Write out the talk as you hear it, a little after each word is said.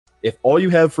If all you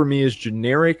have for me is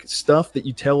generic stuff that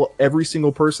you tell every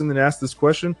single person that asks this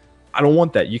question, I don't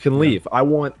want that. You can leave. I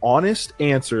want honest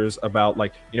answers about,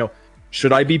 like,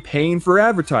 should I be paying for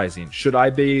advertising? Should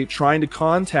I be trying to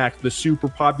contact the super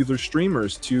popular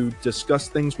streamers to discuss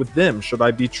things with them? Should I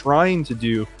be trying to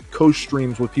do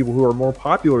co-streams with people who are more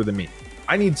popular than me?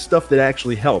 I need stuff that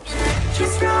actually helps.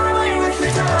 Just run away with the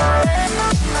time.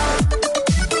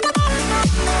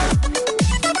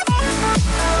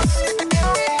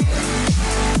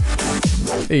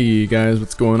 Hey guys,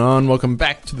 what's going on? Welcome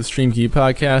back to the StreamKey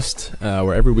podcast,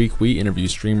 where every week we interview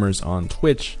streamers on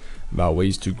Twitch about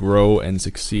ways to grow and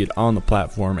succeed on the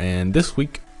platform. And this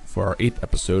week, for our 8th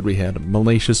episode, we had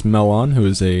MelaciousMel on, who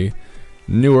is a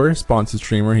newer sponsored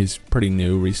streamer. He's pretty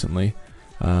new recently,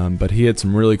 but he had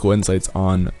some really cool insights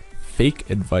on fake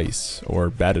advice or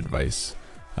bad advice.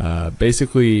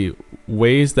 Basically,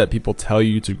 ways that people tell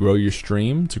you to grow your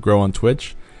stream, to grow on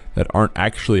Twitch, that aren't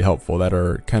actually helpful, that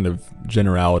are kind of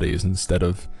generalities instead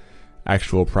of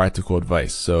actual practical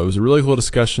advice. So it was a really cool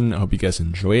discussion. I hope you guys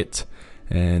enjoy it,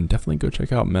 and definitely go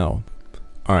check out Mel.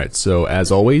 Alright, so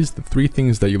as always, the 3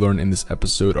 things that you learn in this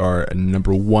episode are: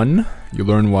 number 1, you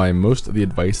learn why most of the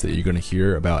advice that you're going to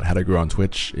hear about how to grow on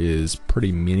Twitch is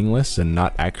pretty meaningless and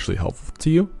not actually helpful to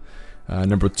you.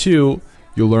 Number 2,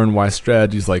 you'll learn why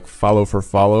strategies like follow for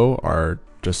follow are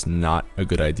just not a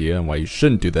good idea and why you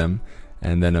shouldn't do them.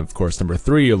 And then, of course, number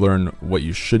 3, you'll learn what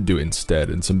you should do instead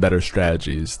and some better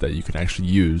strategies that you can actually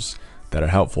use that are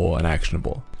helpful and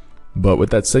actionable. But with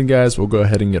that said, guys, we'll go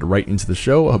ahead and get right into the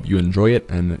show. I hope you enjoy it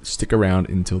and stick around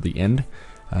until the end.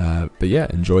 But yeah,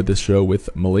 enjoy this show with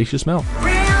MelaciousMel.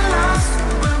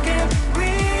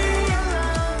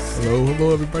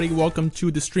 Hello, everybody. Welcome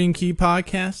to the StreamKey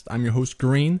podcast. I'm your host,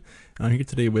 Green. I'm here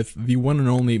today with the one and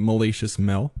only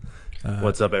MelaciousMel.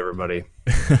 What's up, everybody?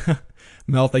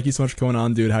 Mel, thank you so much for coming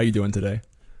on, dude. How you doing today?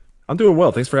 I'm doing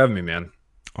well. Thanks for having me, man.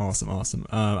 Awesome.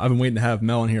 I've been waiting to have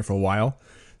Mel in here for a while,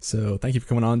 so thank you for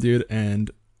coming on, dude.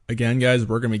 And again, guys,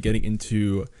 we're going to be getting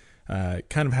into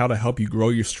kind of how to help you grow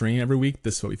your stream every week.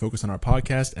 This is what we focus on our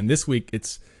podcast. And this week,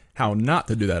 it's how not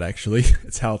to do that, actually.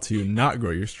 It's how to not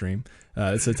grow your stream.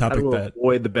 It's a topic that...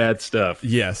 avoid the bad stuff.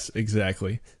 Yes,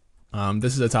 exactly.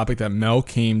 This is a topic that Mel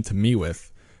came to me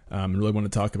with and really want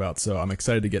to talk about, so I'm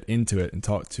excited to get into it and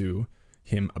talk to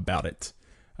him about it.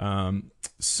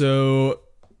 So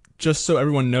just so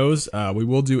everyone knows, we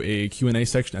will do a Q&A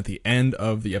section at the end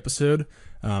of the episode.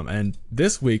 And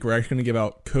this week, we're actually going to give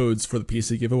out codes for the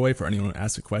PC giveaway for anyone who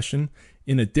asks a question,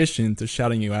 in addition to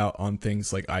shouting you out on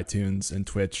things like iTunes and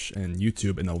Twitch and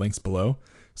YouTube in the links below.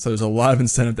 So there's a lot of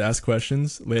incentive to ask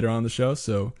questions later on in the show.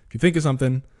 So if you think of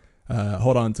something,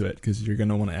 hold on to it, because you're going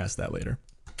to want to ask that later.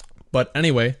 But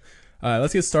anyway,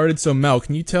 let's get started. So Mel,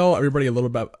 can you tell everybody a little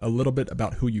bit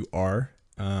about who you are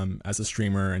as a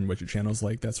streamer and what your channel's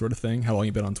like, that sort of thing? How long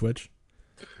you been on Twitch?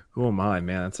 Who am I,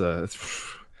 man? That's a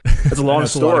long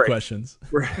story. A lot of questions.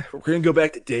 We're gonna go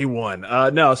back to day one.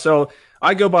 No, so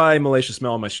I go by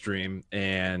MelaciousMel on my stream,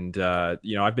 and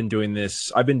I've been doing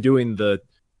the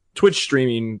Twitch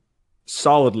streaming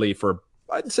solidly for,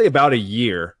 I'd say, about a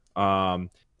year. But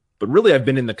really, I've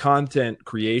been in the content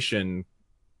creation,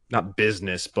 not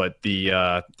business, but the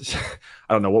I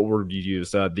don't know what word you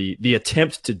use, the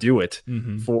attempt to do it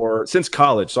since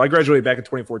college. So I graduated back in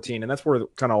 2014, and that's where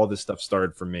kind of all this stuff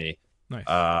started for me. Nice.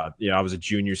 I was a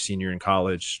junior, senior in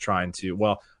college I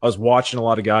was watching a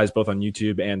lot of guys both on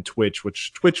YouTube and Twitch,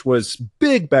 which Twitch was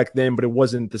big back then, but it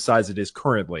wasn't the size it is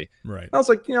currently. Right. I was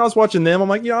like, I was watching them. I'm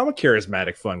like, I'm a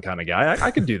charismatic, fun kind of guy.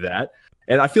 I could do that.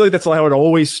 And I feel like that's how it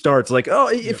always starts. Like,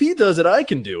 if he does it, I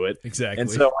can do it. Exactly. And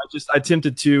so I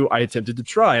attempted to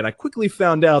try, and I quickly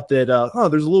found out that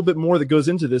there's a little bit more that goes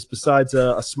into this besides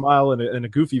a smile and a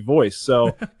goofy voice.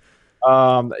 So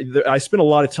I spent a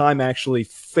lot of time actually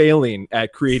failing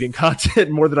at creating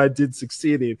content more than I did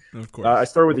succeeding. Of course. I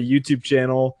started with a YouTube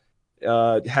channel.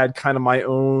 Had kind of my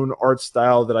own art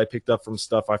style that I picked up from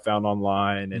stuff I found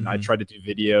online, and I tried to do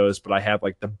videos, but I had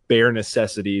like the bare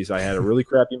necessities. I had a really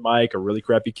crappy mic, a really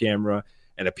crappy camera,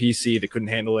 and a PC that couldn't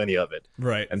handle any of it.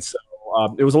 Right. And so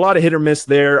it was a lot of hit or miss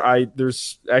there.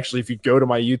 There's actually, if you go to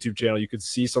my YouTube channel, you could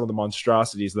see some of the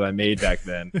monstrosities that I made back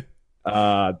then.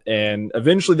 And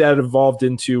eventually that evolved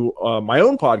into my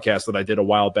own podcast that I did a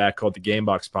while back called the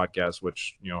Gamebox Podcast,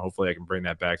 which, hopefully I can bring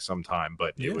that back sometime.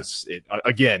 But it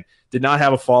again, did not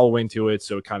have a following to it,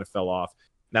 so it kind of fell off.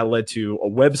 And that led to a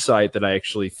website that I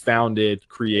actually founded,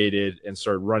 created, and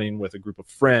started running with a group of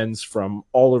friends from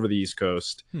all over the East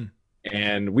Coast.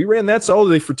 And we ran that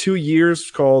solidly for 2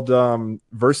 years, called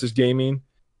Versus Gaming.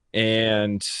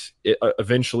 and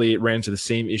eventually it ran into the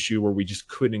same issue where we just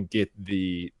couldn't get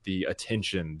the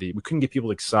attention. We couldn't get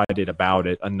people excited about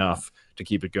it enough to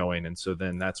keep it going. And so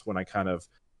then that's when I kind of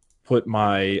put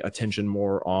my attention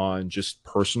more on just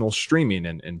personal streaming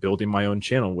and building my own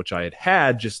channel, which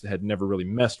I just had never really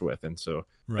messed with. And so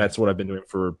that's what I've been doing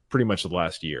for pretty much the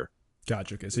last year.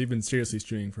 Gotcha. Okay, so you've been seriously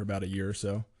streaming for about a year or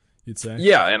so, you'd say?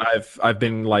 Yeah, and I've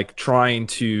been like trying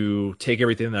to take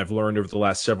everything that I've learned over the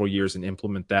last several years and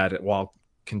implement that while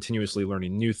continuously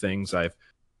learning new things. I've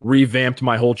revamped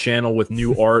my whole channel with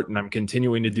new art, and I'm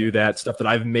continuing to do that stuff that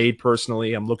I've made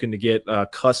personally. I'm looking to get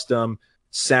custom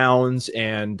sounds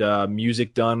and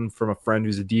music done from a friend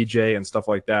who's a DJ and stuff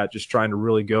like that. Just trying to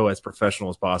really go as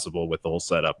professional as possible with the whole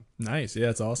setup. Nice. Yeah,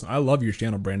 it's awesome. I love your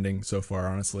channel branding so far,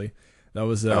 honestly. That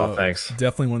was thanks.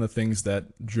 Definitely one of the things that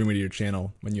drew me to your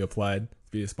channel when you applied to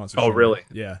be a sponsor. Oh, really?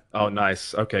 Yeah. Oh,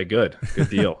 nice. Okay, good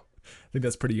deal. I think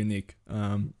that's pretty unique.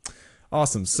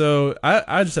 Awesome. So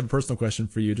I just have a personal question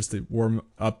for you, just to warm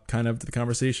up kind of to the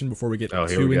conversation before we get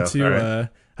too into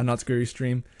How Not to Grow Your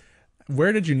Stream.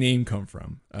 Where did your name come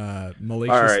from?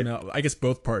 MelaciousSmel. I guess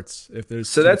both parts. If there's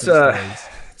so that's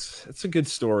it's a good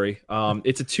story.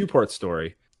 It's a two-part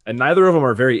story, and neither of them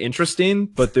are very interesting,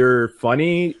 but they're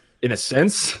funny in a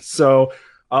sense. So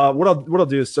what I'll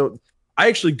do is, so I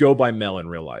actually go by Mel in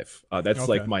real life. That's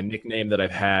like my nickname that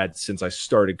I've had since I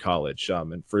started college.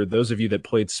 And for those of you that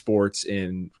played sports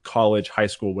in college, high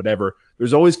school, whatever,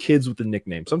 there's always kids with the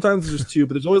nickname. Sometimes there's two,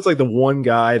 but there's always like the one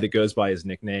guy that goes by his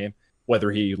nickname,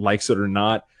 whether he likes it or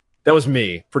not. That was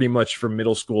me pretty much from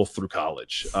middle school through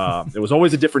college. It was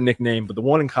always a different nickname, but the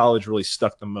one in college really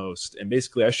stuck the most. And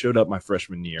basically I showed up my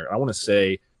freshman year. I want to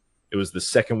say it was the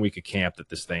second week of camp that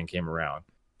this thing came around.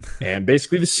 And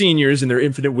basically the seniors in their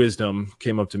infinite wisdom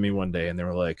came up to me one day and they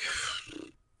were like,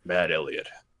 Matt Elliott,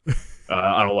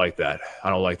 I don't like that. I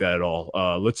don't like that at all.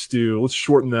 Let's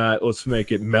shorten that. Let's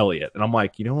make it Melliot. And I'm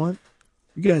like, you know what?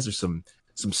 You guys are some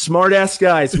smart ass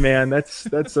guys, man. That's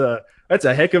a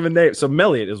heck of a name. So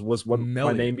Melliot was what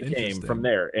my name became from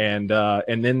there. And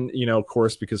then, you know, of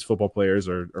course, because football players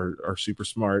are super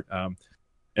smart,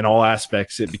 in all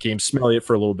aspects, it became Smelliot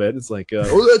for a little bit. It's like,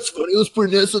 oh, that's funny. Let's put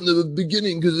an S on the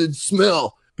beginning because it's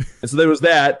smell. And so there was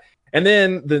that. And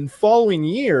then the following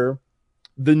year,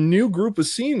 the new group of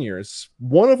seniors,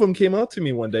 one of them came up to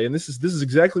me one day, and this is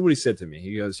exactly what he said to me.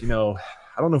 He goes, you know,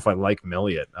 I don't know if I like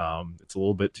Melliot. It's a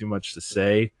little bit too much to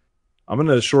say. I'm going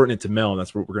to shorten it to Mel, and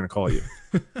that's what we're going to call you.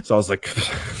 So I was like,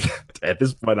 at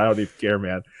this point, I don't even care,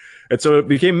 man. And so it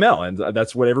became Mel, and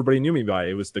that's what everybody knew me by.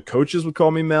 It was the coaches would call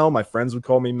me Mel, my friends would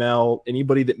call me Mel,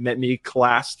 anybody that met me,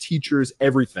 class, teachers,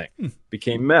 everything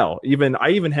became Mel.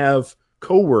 I even have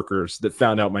coworkers that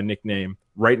found out my nickname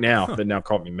right now that now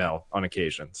call me Mel on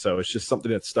occasion. So it's just something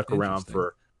that stuck around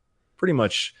for pretty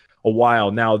much a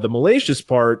while. Now, the malicious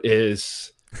part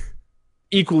is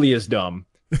equally as dumb.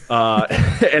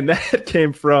 And that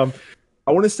came from,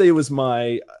 I want to say it was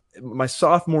my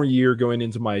sophomore year going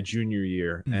into my junior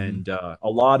year, and a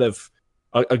lot of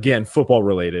again football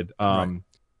related.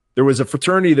 There was a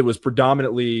fraternity that was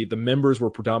predominantly, the members were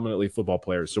predominantly football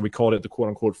players, so we called it the quote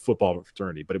unquote football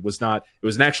fraternity, but it was not. It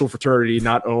was an actual fraternity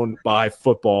not owned by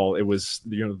football. It was,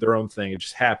 you know, their own thing. It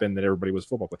just happened that everybody was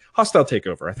football players. Hostile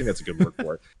takeover, I think that's a good word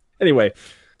for it. Anyway,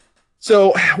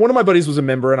 so one of my buddies was a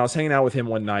member, and I was hanging out with him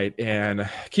one night. And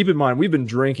keep in mind, we've been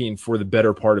drinking for the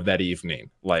better part of that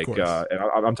evening. Like, and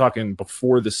I'm talking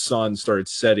before the sun started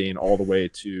setting all the way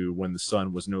to when the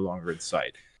sun was no longer in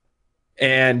sight.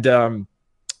 And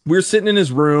we were sitting in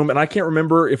his room, and I can't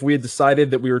remember if we had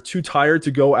decided that we were too tired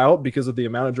to go out because of the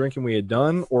amount of drinking we had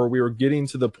done, or we were getting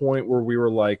to the point where we were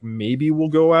like, maybe we'll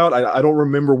go out. I don't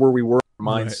remember where we were in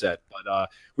mindset, but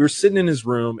we were sitting in his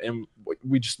room, and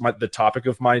we just, the topic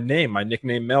of my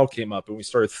nickname Mel came up, and we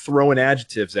started throwing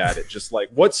adjectives at it, just like,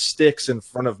 what sticks in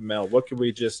front of Mel? What could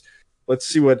we just, let's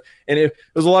see what, and it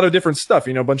was a lot of different stuff,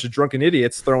 you know, a bunch of drunken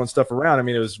idiots throwing stuff around. I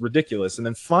mean, it was ridiculous. And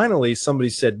then finally somebody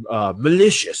said,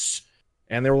 malicious.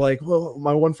 And they were like, well,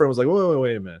 my one friend was like,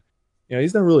 wait a minute. You know,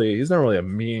 he's not really a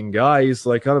mean guy. He's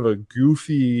like kind of a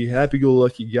goofy,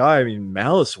 happy-go-lucky guy. I mean,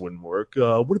 malice wouldn't work.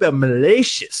 What about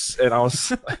malicious? And I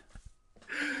was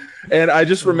and I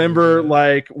just remember,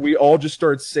 like, we all just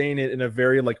started saying it in a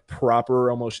very, like, proper,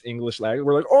 almost English language.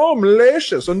 We're like, oh,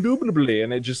 malicious, indubitably.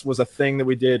 And it just was a thing that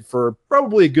we did for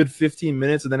probably a good 15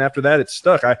 minutes. And then after that, it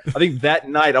stuck. I think that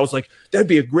night I was like, that'd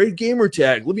be a great gamer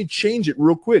tag. Let me change it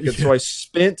real quick. And so I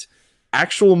spent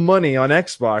actual money on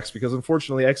Xbox, because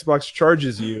unfortunately Xbox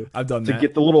charges you to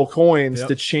get the little coins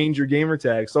to change your gamer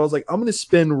tag. So I was like, I'm going to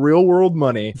spend real world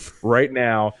money right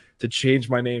now to change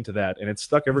my name to that, and it's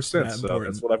stuck ever since. So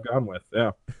that's what I've gone with.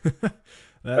 Yeah.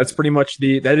 That pretty much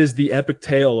that is the epic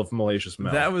tale of Malicious that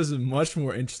Mel. was much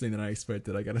more interesting than I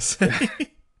expected, I gotta say.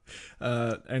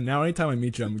 And now anytime I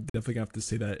meet you, I'm definitely gonna have to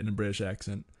say that in a British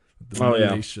accent. The Oh yeah,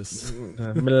 malicious.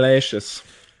 malicious.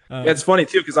 Yeah, Um, it's funny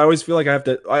too because I always feel like I have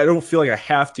to. I don't feel like I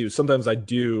have to. Sometimes I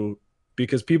do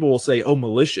because people will say, "Oh,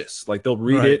 malicious." Like they'll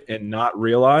read right. it and not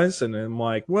realize, and I'm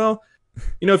like, well,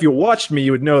 if you watched me,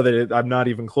 you would know that I'm not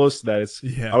even close to that. I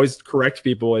Yeah. always correct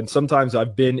people, and sometimes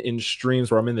I've been in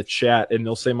streams where I'm in the chat and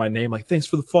they'll say my name, like, "Thanks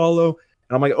for the follow,"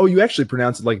 and I'm like, "Oh, you actually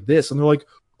pronounce it like this," and they're like,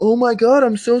 "Oh my god,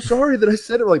 I'm so sorry that I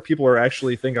said it." Like people are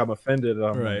actually think I'm offended, and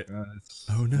I'm like, Right.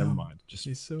 Oh never no. mind, just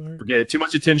He's so hurt. forget it. Too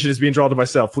much attention is being drawn to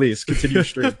myself. Please continue to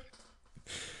stream.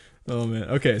 Oh man.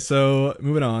 Okay, so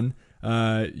moving on.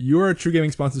 You're a True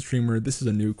Gaming sponsored streamer. This is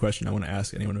a new question I want to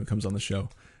ask anyone who comes on the show.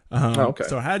 Oh, okay.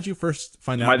 So how did you first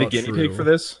find Am out I the about guinea pig for True?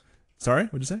 this? Sorry,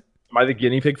 what'd you say? Am I the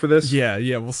guinea pig for this? Yeah,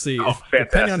 we'll see. Oh,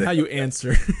 Depending on fantastic. how you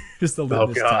answer, is the Oh,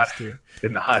 litmus God. test here.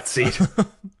 In the hot seat.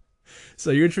 So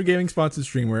you're a True Gaming sponsored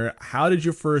streamer. How did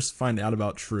you first find out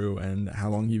about True, and how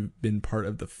long you've been part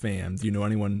of the fam? Do you know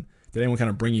anyone? Did anyone kind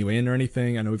of bring you in or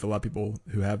anything? I know we have a lot of people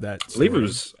who have that. I believe it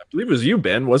was you,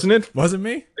 Ben, wasn't it? Wasn't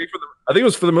me. I think it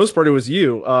was for the most part it was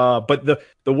you. But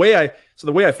the way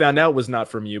I found out was not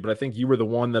from you, but I think you were the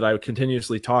one that I would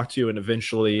continuously talk to, and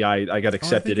eventually I got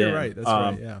accepted you're in. right. That's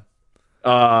right. Yeah.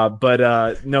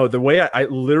 But no, the way I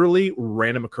literally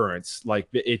random occurrence, like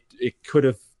it could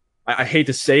have. I hate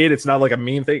to say it, it's not like a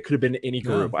mean thing. It could have been any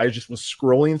group. No. I just was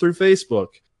scrolling through Facebook,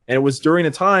 and it was during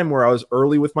a time where I was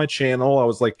early with my channel. I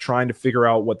was like trying to figure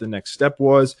out what the next step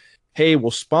was. Hey,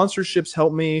 will sponsorships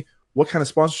help me? What kind of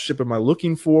sponsorship am I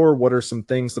looking for? What are some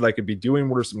things that I could be doing?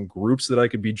 What are some groups that I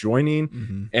could be joining?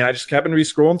 Mm-hmm. And I just happened to be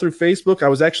scrolling through Facebook.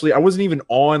 I wasn't even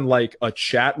on like a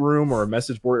chat room or a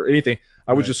message board or anything.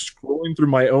 I was just scrolling through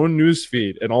my own news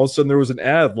feed, and all of a sudden there was an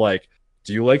ad like,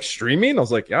 "Do you like streaming?" I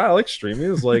was like, "Yeah, I like streaming." It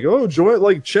was like, "Oh, join,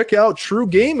 like check out True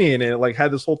Gaming," and it like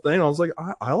had this whole thing. I was like,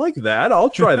 I like that. I'll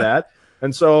try that.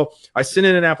 And so I sent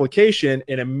in an application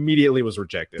and immediately was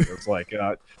rejected. It's like,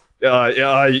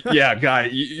 yeah, guy,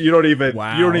 you don't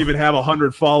even have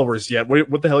 100 followers yet.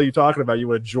 What the hell are you talking about? You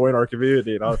want to join our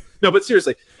community? No, but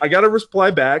seriously, I got a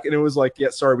reply back, and it was like, "Yeah,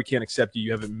 sorry, we can't accept you.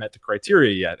 You haven't met the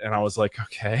criteria yet." And I was like,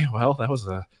 "Okay, well, that was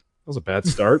a bad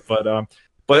start."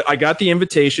 But I got the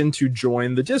invitation to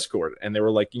join the Discord, and they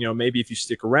were like, maybe if you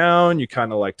stick around, you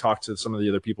kind of like talk to some of the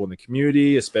other people in the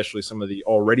community, especially some of the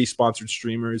already sponsored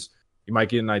streamers. You might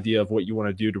get an idea of what you want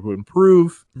to do to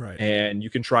improve, Right? And you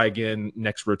can try again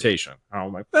next rotation.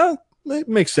 I'm like, well, it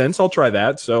makes sense. I'll try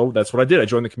that. So that's what I did. I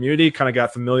joined the community, kind of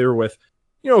got familiar with,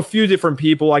 a few different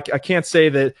people. I can't say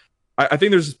that. I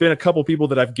think there's been a couple people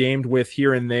that I've gamed with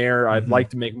here and there. I'd like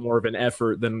to make more of an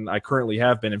effort than I currently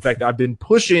have been. In fact, I've been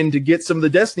pushing to get some of the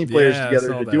Destiny players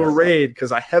together to do a raid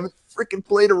because I haven't freaking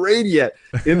played a raid yet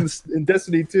in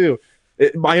Destiny 2.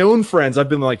 My own friends, I've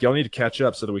been like, y'all need to catch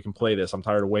up so that we can play this. I'm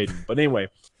tired of waiting. But anyway,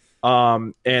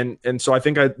 and so I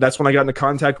think that's when I got into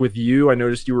contact with you. I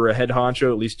noticed you were a head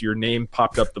honcho. At least your name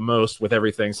popped up the most with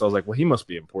everything. So I was like, well, he must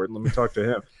be important. Let me talk to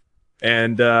him.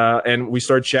 And we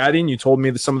started chatting. You told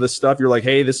me some of the stuff. You're like,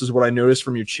 hey, this is what I noticed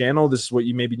from your channel. This is what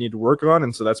you maybe need to work on.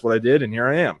 And so that's what I did. And here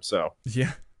I am. So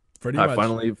yeah, pretty much.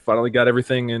 I finally got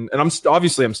everything. And I'm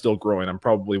still growing. I'm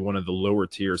probably one of the lower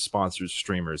tier sponsors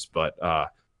streamers, but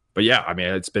yeah, I mean,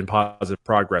 it's been positive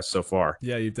progress so far.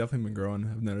 Yeah, you've definitely been growing.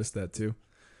 I've noticed that too.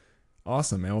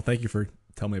 Awesome, man. Well, thank you for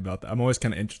telling me about that. I'm always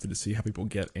kind of interested to see how people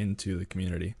get into the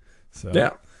community. So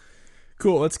yeah.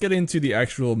 Cool. Let's get into the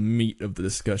actual meat of the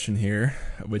discussion here,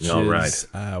 which is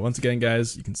once again,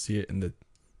 guys, you can see it in the.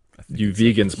 You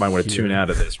vegans might want to tune out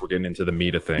of this. We're getting into the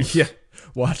meat of things. Yeah,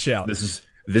 watch out. This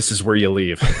is where you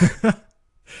leave.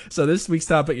 So this week's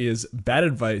topic is bad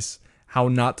advice: how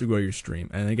not to grow your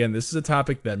stream. And again, this is a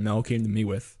topic that Mel came to me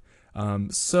with.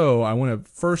 So I want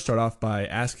to first start off by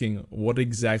asking what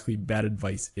exactly bad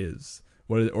advice is,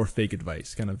 or fake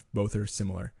advice. Kind of both are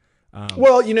similar.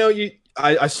 Well,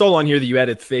 I saw on here that you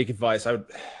added fake advice. I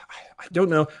don't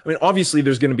know. I mean, obviously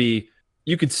there's going to be,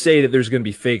 you could say that there's going to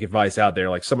be fake advice out there.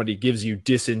 Like somebody gives you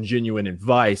disingenuous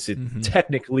advice. It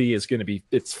technically is going to be,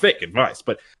 it's fake advice.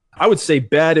 But I would say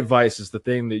bad advice is the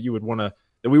thing that you would want to,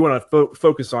 that we want to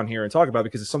focus on here and talk about,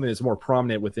 because it's something that's more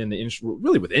prominent within the industry,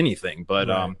 really with anything. But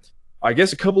I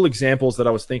guess a couple examples that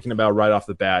I was thinking about right off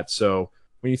the bat. So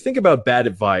when you think about bad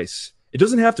advice, it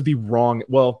doesn't have to be wrong.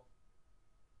 Well,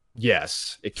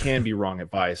 yes, it can be wrong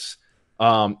advice.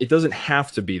 It doesn't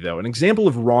have to be, though. An example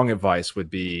of wrong advice would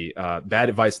be bad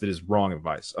advice that is wrong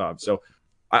advice. So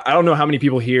I don't know how many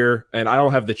people here, and I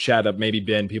don't have the chat up. Maybe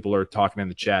Ben, people are talking in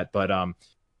the chat, but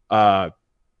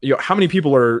how many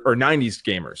people are 90s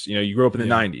gamers? You grew up in the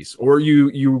 90s, or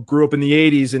you grew up in the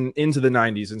 80s and into the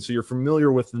 90s, and so you're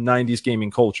familiar with the 90s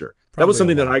gaming culture. That was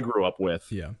something that I grew up with.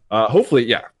 Yeah. Hopefully,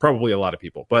 yeah, probably a lot of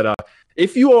people. But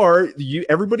if you are,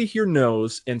 everybody here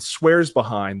knows and swears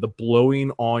behind the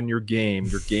blowing on your game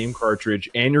cartridge,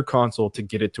 and your console to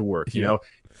get it to work. You know,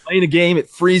 playing a game, it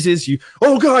freezes.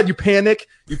 Oh God, you panic.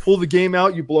 You pull the game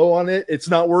out, you blow on it. It's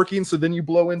not working. So then you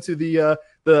blow into the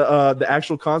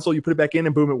actual console. You put it back in,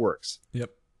 and boom, it works. Yep.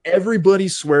 Everybody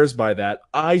swears by that.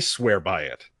 I swear by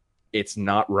it. It's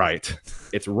not right.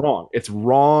 It's wrong. It's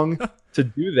wrong to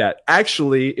do that.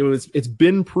 Actually, it's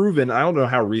been proven. I don't know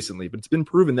how recently, but it's been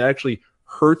proven that actually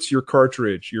hurts your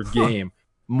cartridge, your game,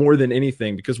 more than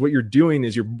anything, because what you're doing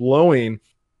is you're blowing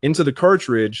into the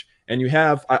cartridge, and you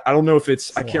have, I don't know if it's,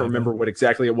 saliva. I can't remember what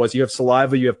exactly it was. You have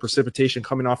saliva, you have precipitation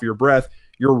coming off of your breath.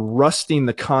 You're rusting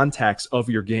the contacts of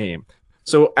your game.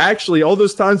 So actually, all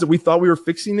those times that we thought we were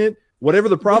fixing it, whatever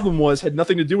the problem was had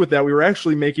nothing to do with that. We were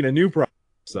actually making a new problem.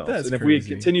 And if we had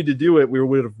continued to do it, we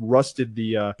would have rusted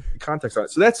the contacts on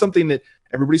it. So that's something that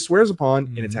everybody swears upon,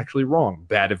 and it's actually wrong.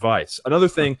 Bad advice. Another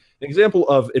thing, an example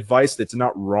of advice that's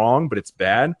not wrong, but it's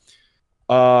bad.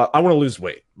 I want to lose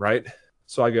weight, right?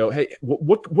 So I go, hey,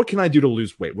 what can I do to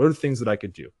lose weight? What are the things that I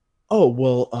could do? Oh,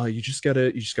 well, you just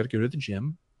gotta go to the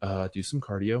gym, do some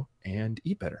cardio, and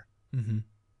eat better. Mm-hmm.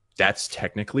 That's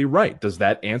technically right. Does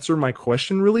that answer my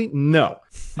question really? No.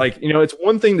 Like, it's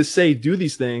one thing to say, do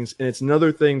these things, and it's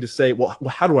another thing to say, well,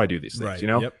 how do I do these things? Right.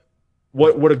 Yep.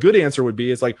 What a good answer would be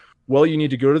is like, well, you need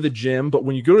to go to the gym, but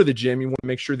when you go to the gym, you want to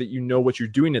make sure that you know what you're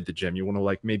doing at the gym. You want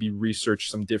to maybe research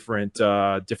some different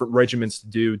regimens to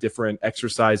do, different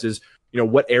exercises.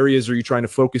 What areas are you trying to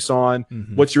focus on?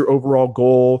 Mm-hmm. What's your overall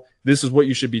goal? This is what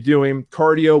you should be doing.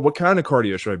 Cardio. What kind of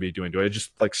cardio should I be doing? Do I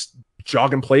just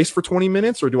jog in place for 20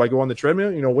 minutes, or do I go on the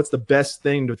treadmill? What's the best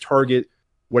thing to target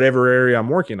whatever area I'm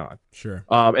working on? Sure.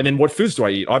 And then what foods do I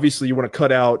eat? Obviously, you want to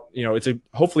cut out,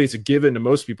 hopefully it's a given to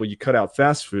most people, you cut out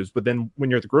fast foods, but then when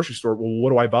you're at the grocery store, well, what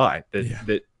do I buy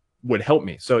that would help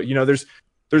me? So,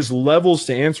 there's levels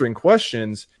to answering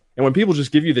questions. And when people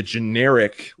just give you the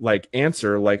generic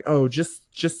answer, oh, just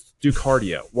do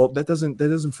cardio. Well, that doesn't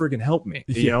friggin' help me.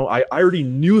 Yeah. I already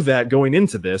knew that going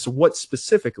into this. What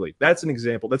specifically? That's an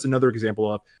example. That's another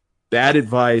example of bad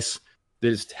advice that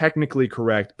is technically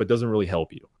correct, but doesn't really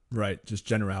help you. Right. Just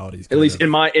generalities. At least in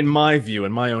my view,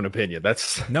 in my own opinion. That's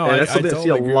something I see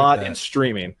a lot in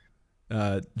streaming.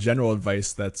 General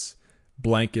advice that's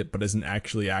blanket, but isn't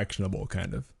actually actionable,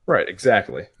 kind of. Right.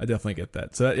 Exactly. I definitely get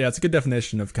that. So it's a good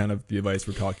definition of kind of the advice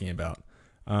we're talking about.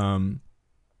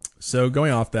 So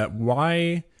going off that,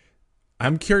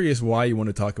 I'm curious why you want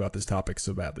to talk about this topic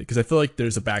so badly, because I feel like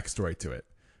there's a backstory to it.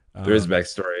 There is a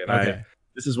backstory, and okay.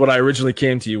 This is what I originally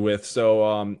came to you with.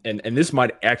 So, and this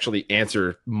might actually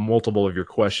answer multiple of your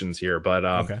questions here, but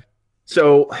okay.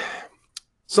 So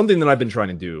something that I've been trying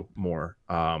to do more,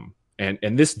 and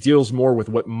this deals more with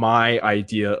what my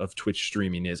idea of Twitch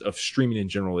streaming is, of streaming in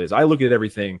general is. I look at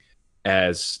everything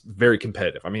as very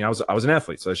competitive. I mean, I was an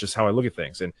athlete, so that's just how I look at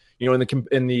things. And in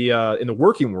the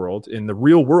working world, in the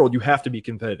real world, you have to be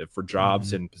competitive for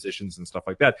jobs and positions and stuff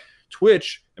like that.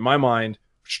 Twitch, in my mind,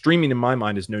 streaming in my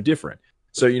mind is no different.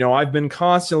 So, I've been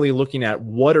constantly looking at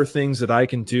what are things that I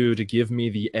can do to give me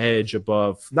the edge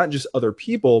above not just other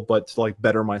people, but to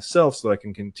better myself so that I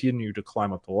can continue to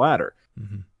climb up the ladder.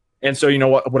 Mm-hmm. And so,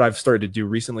 what I've started to do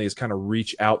recently is kind of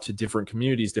reach out to different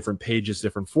communities, different pages,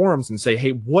 different forums, and say,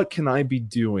 hey, what can I be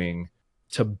doing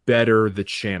to better the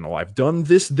channel? I've done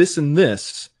this, and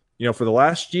this. For the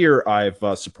last year, I've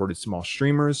supported small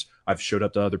streamers. I've showed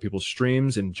up to other people's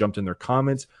streams and jumped in their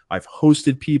comments. I've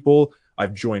hosted people.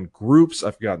 I've joined groups.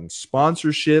 I've gotten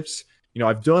sponsorships.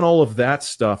 I've done all of that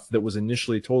stuff that was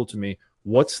initially told to me.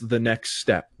 What's the next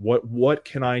step? What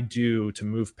can I do to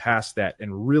move past that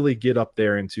and really get up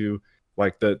there into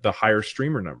the higher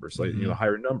streamer numbers, the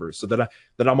higher numbers, so that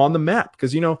I'm on the map?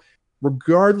 Because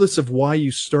regardless of why you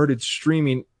started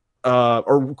streaming,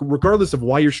 or regardless of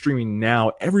why you're streaming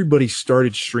now, everybody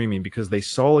started streaming because they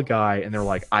saw a guy and they're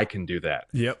like, I can do that.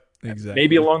 Yep. Exactly.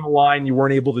 Maybe along the line you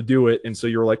weren't able to do it, and so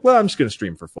you're like, well, I'm just going to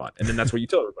stream for fun, and then that's what you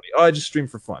tell everybody. Oh, I just stream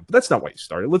for fun. But that's not why you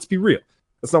started. Let's be real.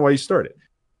 That's not why you started.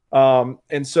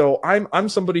 And so I'm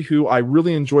somebody who, I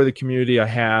really enjoy the community I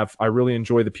have. I really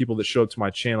enjoy the people that show up to my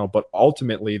channel. But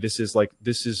ultimately,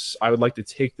 I would like to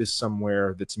take this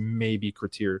somewhere that's maybe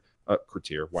career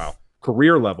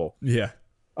level. Yeah.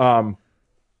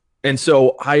 And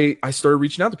so I started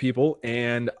reaching out to people,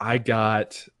 and I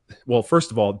got. Well,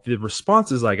 first of all, the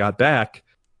responses I got back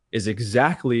is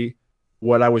exactly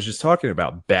what I was just talking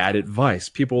about. Bad advice.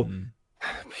 People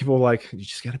people were like, you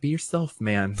just gotta be yourself,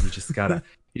 man. You just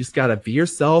gotta be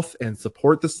yourself and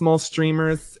support the small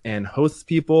streamers and host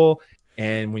people.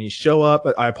 And when you show up,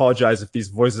 I apologize if these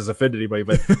voices offend anybody,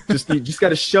 but you just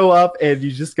gotta show up and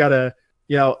you just gotta,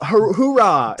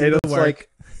 hoorah. And it's like,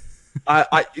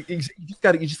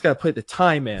 you just gotta put the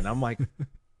time in. I'm like,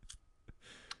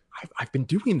 I've been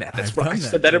doing that. That's what I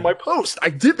said that in my post. I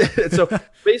did that. And so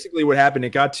basically what happened, it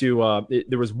got to,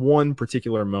 there was one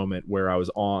particular moment where I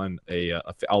was on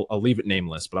I'll leave it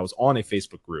nameless, but I was on a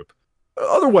Facebook group,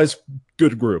 otherwise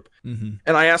good group. And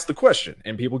I asked the question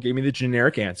and people gave me the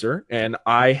generic answer. And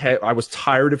I was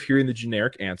tired of hearing the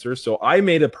generic answer. So I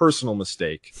made a personal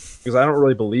mistake because I don't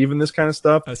really believe in this kind of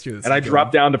stuff. That's true. And I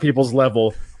dropped down to people's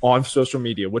level on social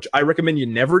media, which I recommend you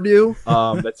never do.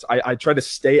 I try to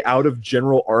stay out of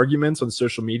general arguments on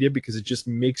social media because it just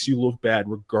makes you look bad,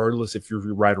 regardless if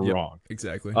you're right or wrong.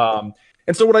 Exactly.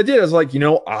 And so what I did, I was like,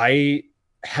 I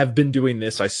have been doing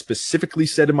this. I specifically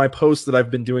said in my post that I've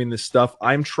been doing this stuff.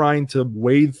 I'm trying to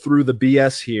wade through the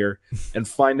BS here and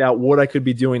find out what I could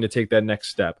be doing to take that next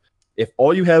step. If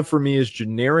all you have for me is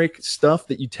generic stuff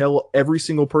that you tell every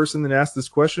single person that asks this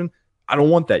question, I don't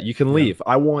want that. You can leave.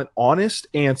 I want honest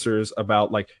answers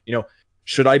about, like,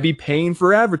 should I be paying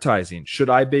for advertising? Should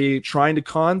I be trying to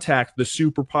contact the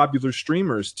super popular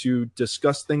streamers to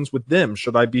discuss things with them?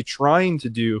 Should I be trying to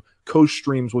do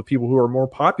co-streams with people who are more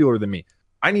popular than me?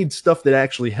 I need stuff that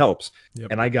actually helps.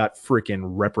 And I got freaking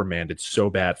reprimanded so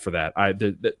bad for that.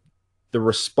 The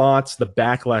response, the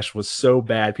backlash was so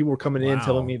bad. People were coming in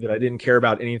telling me that I didn't care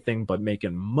about anything but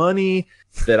making money,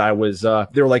 that I was,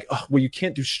 they were like, oh, well, you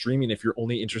can't do streaming if you're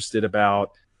only interested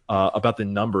about the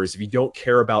numbers, if you don't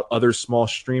care about other small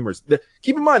streamers.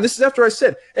 Keep in mind, this is after I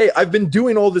said, hey, I've been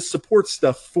doing all this support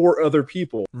stuff for other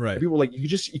people. Right. And people were like,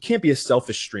 you can't be a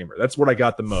selfish streamer. That's what I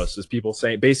got the most, is people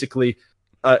saying, basically,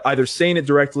 either saying it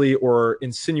directly or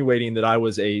insinuating that I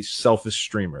was a selfish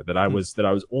streamer, that I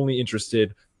was only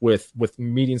interested with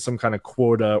meeting some kind of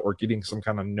quota or getting some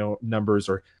kind of numbers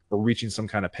or reaching some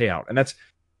kind of payout. And that's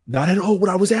not at all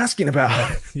what I was asking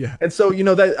about. And so,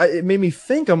 it made me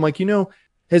think, I'm like,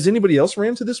 has anybody else ran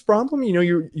into this problem?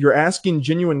 You're asking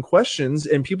genuine questions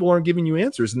and people aren't giving you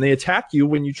answers, and they attack you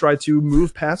when you try to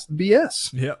move past the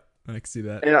BS. Yep. I can see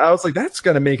that. And I was like, that's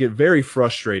going to make it very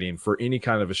frustrating for any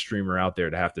kind of a streamer out there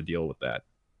to have to deal with that.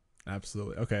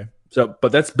 Absolutely. Okay. So,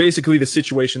 but that's basically the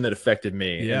situation that affected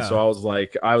me. Yeah. And so I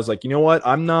was like, you know what?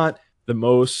 I'm not the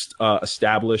most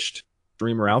established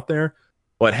streamer out there,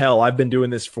 but hell, I've been doing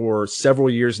this for several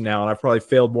years now, and I've probably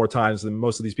failed more times than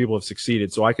most of these people have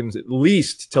succeeded. So I can at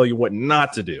least tell you what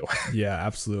not to do. Yeah,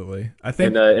 absolutely. I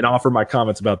think and offer my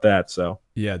comments about that. So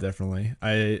yeah, definitely.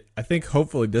 I think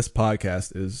hopefully this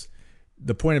podcast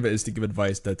the point of it is to give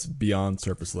advice that's beyond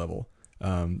surface level.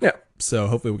 So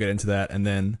hopefully we'll get into that, and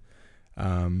then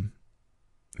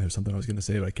there's something I was going to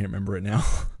say, but I can't remember it now.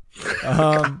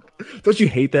 Don't you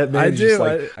hate that, man? I do.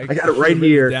 Like, I got it right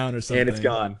here, down or something, and it's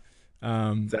gone.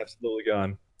 It's absolutely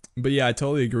gone. But yeah, I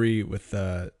totally agree with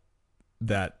that.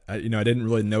 I didn't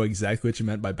really know exactly what you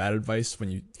meant by bad advice when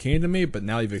you came to me, but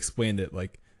now you've explained it.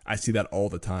 Like, I see that all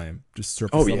the time, just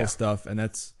surface level stuff, and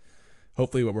that's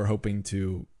hopefully what we're hoping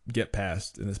to get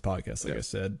past in this podcast. Like I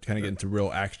said, kind of get into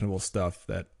real actionable stuff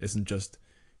that isn't just,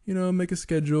 make a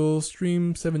schedule,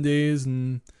 stream 7 days,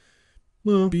 and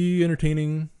be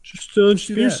entertaining. Just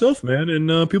be yourself, man,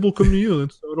 and people come to you.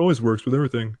 That's how it always works with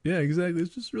everything. Yeah, exactly.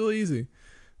 It's just really easy.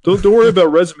 Don't worry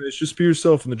about resumes. Just be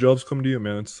yourself, and the jobs come to you,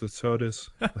 man. That's how it is.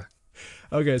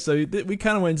 Okay, so we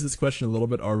kind of went into this question a little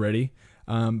bit already,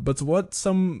 but what's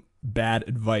some bad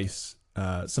advice,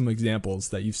 some examples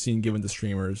that you've seen given to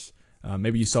streamers?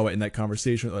 Maybe you saw it in that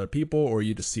conversation with other people, or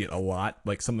you just see it a lot,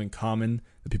 like something common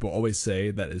that people always say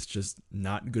that is just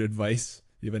not good advice.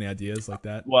 Do you have any ideas like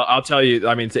that? Well, I'll tell you,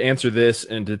 to answer this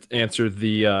and to answer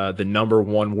the number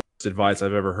one worst advice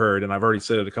I've ever heard, and I've already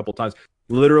said it a couple times,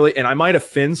 literally, and I might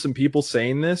offend some people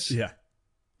saying this. Yeah.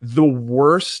 The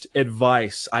worst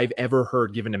advice I've ever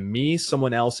heard given to me,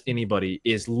 someone else, anybody,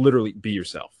 is literally be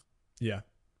yourself. Yeah.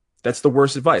 That's the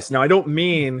worst advice. Now, I don't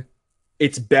mean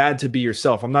it's bad to be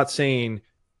yourself. I'm not saying,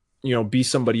 be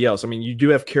somebody else. I mean, you do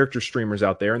have character streamers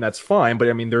out there, and that's fine, but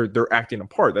I mean, they're acting a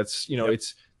part. That's,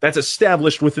 that's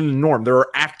established within the norm. There are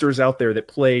actors out there that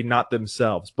play not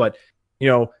themselves, but,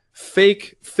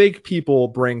 fake people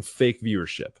bring fake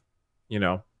viewership,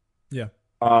 Yeah.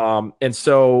 And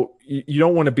so you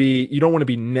don't want to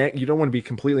be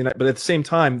completely, but at the same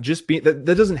time, just be, that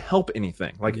doesn't help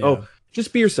anything. Like,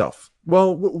 just be yourself.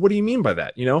 Well, what do you mean by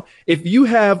that? If you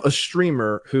have a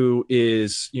streamer who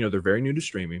is, they're very new to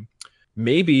streaming,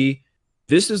 maybe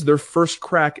this is their first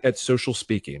crack at social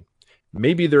speaking.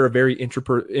 maybe they're a very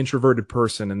introverted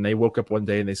person, and they woke up one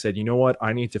day and they said, you know what,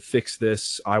 I need to fix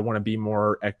this. I want to be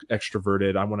more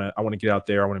extroverted. I want to get out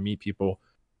there. I want to meet people.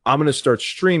 I'm going to start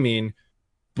streaming,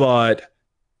 but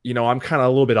I'm kind of a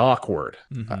little bit awkward.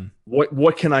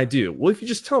 What can I do? Well, if you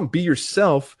just tell them, be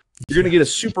yourself, you're going to get a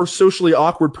super socially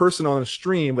awkward person on a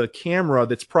stream with a camera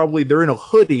that's probably, they're in a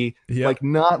hoodie, like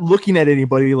not looking at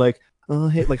anybody, like, oh,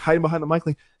 hey, like hiding behind the mic,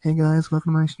 like, hey guys,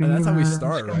 welcome to my stream. And that's how we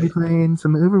start, right? Be playing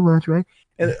some Overwatch, right?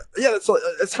 And yeah,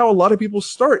 that's how a lot of people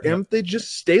start. And if they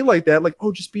just stay like that, like,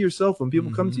 oh, just be yourself. When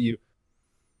people come to you,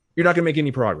 you're not going to make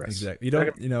any progress. Exactly. You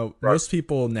don't, most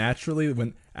people naturally,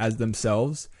 as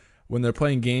themselves, when they're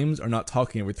playing games, are not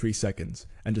talking every 3 seconds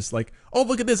and just like, oh,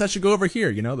 look at this, I should go over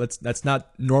here. That's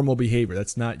not normal behavior.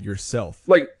 That's not yourself.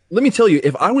 Like, let me tell you,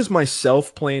 if I was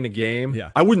myself playing a game,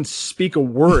 I wouldn't speak a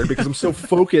word because I'm so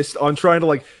focused on trying to,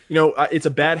 like, it's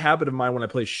a bad habit of mine when I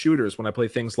play shooters, when I play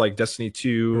things like Destiny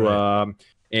 2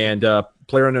 and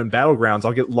PlayerUnknown Battlegrounds.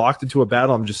 I'll get locked into a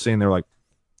battle. I'm just sitting there like,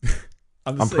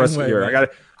 I'm pressing here. Man.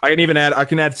 I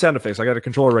can add sound effects. I got a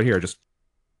controller right here. Just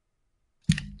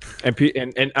and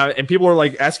people are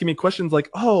like asking me questions like,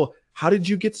 oh, how did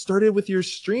you get started with your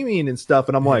streaming and stuff?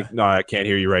 And I'm like, no, I can't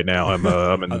hear you right now. I'm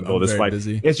in the middle of this fight.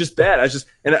 Busy. It's just bad.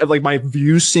 Like my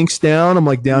view sinks down. I'm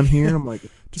like down here. I'm like,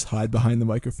 just hide behind the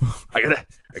microphone.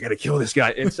 I gotta kill this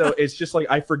guy. And so it's just like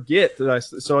I forget that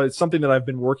so it's something that I've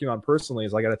been working on personally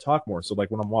is I gotta talk more. So like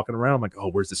when I'm walking around, I'm like, oh,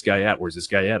 where's this guy at? Where's this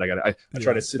guy at? I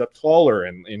try to sit up taller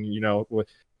and you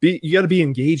gotta be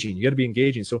engaging. You gotta be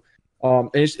engaging. So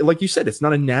and it's, like you said, it's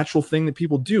not a natural thing that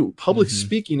people do. Public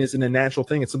speaking isn't a natural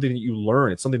thing. It's something that you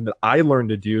learn. It's something that I learned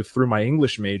to do through my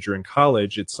English major in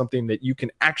college. It's something that you can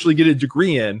actually get a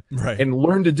degree in and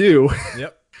learn to do.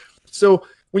 Yep. So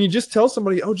when you just tell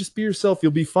somebody, oh, just be yourself,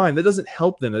 you'll be fine, that doesn't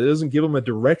help them. It doesn't give them a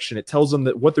direction. It tells them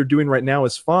that what they're doing right now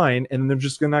is fine, and they're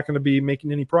just not going to be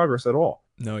making any progress at all.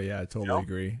 No, yeah, I totally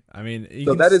agree. I mean,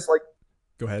 that is like,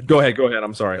 Go ahead.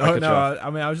 I'm sorry. Oh, no, I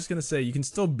mean, I was just going to say, you can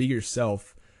still be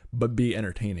yourself, but be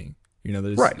entertaining.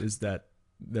 There's that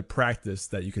the practice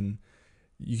that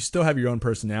you still have your own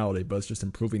personality, but it's just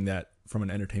improving that from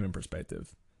an entertainment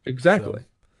perspective. Exactly.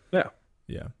 So,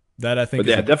 yeah. That I think. But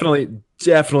yeah,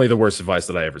 definitely the worst advice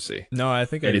that I ever see. No, I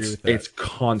think I agree with that. It's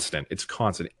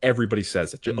constant. Everybody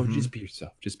says it. Oh, just be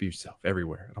yourself. Just be yourself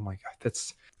everywhere. And I'm like,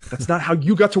 that's not how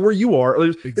you got to where you are.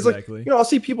 It's like, I'll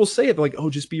see people say it like,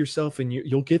 oh, just be yourself and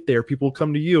you'll get there. People will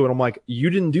come to you. And I'm like, you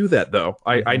didn't do that though.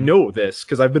 I know this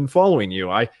because I've been following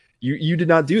you. You did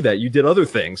not do that. You did other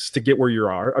things to get where you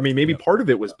are. I mean, maybe part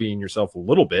of it was being yourself a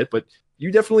little bit, but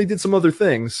you definitely did some other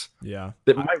things that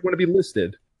might want to be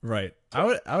listed. Right. I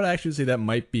would actually say that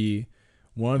might be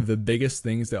one of the biggest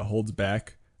things that holds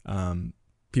back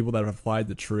people that have applied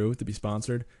the True to be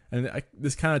sponsored. And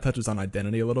this kind of touches on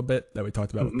identity a little bit that we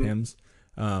talked about with PIMS.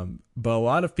 But a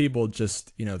lot of people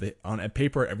just, they on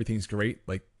paper, everything's great.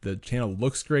 Like the channel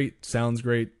looks great, sounds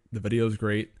great, the video's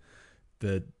great,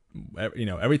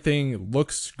 everything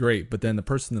looks great. But then the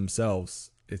person themselves,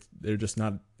 they're just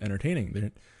not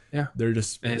entertaining. They're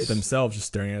just themselves just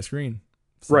staring at a screen.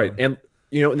 So, right. And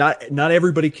not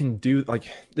everybody can do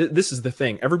this is the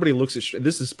thing. Everybody looks at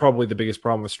this is probably the biggest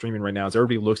problem with streaming right now is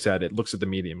everybody looks at the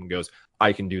medium and goes,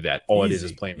 I can do that. All Easy. It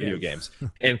is playing video games.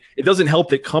 And it doesn't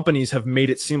help that companies have made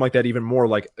it seem like that even more.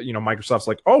 Like, Microsoft's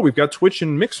like, oh, we've got Twitch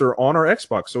and Mixer on our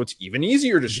Xbox, so it's even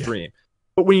easier to stream.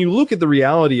 But when you look at the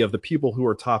reality of the people who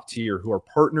are top tier, who are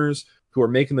partners, who are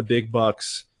making the big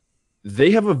bucks,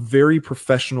 they have a very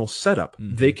professional setup.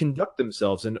 They conduct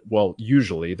themselves in, well,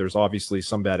 usually there's obviously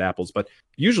some bad apples, but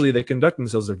usually they conduct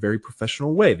themselves in a very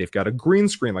professional way. They've got a green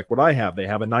screen like what I have. They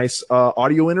have a nice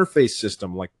audio interface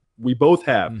system like we both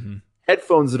have.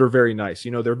 Headphones that are very nice.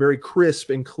 They're very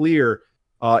crisp and clear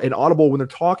and audible when they're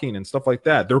talking and stuff like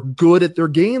that. They're good at their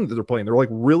game that they're playing. They're like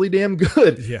really damn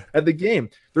good at the game.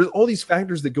 There's all these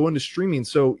factors that go into streaming.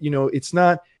 So,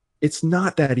 it's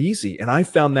not that easy. And I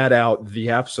found that out the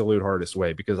absolute hardest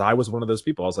way because I was one of those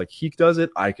people. I was like, he does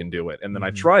it, I can do it. And then I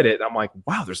tried it and I'm like,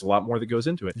 wow, there's a lot more that goes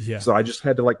into it. So I just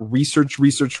had to research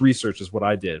is what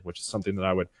I did, which is something that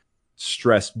I would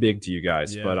stress big to you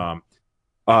guys. But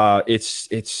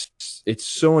it's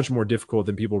so much more difficult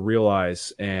than people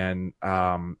realize. And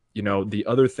the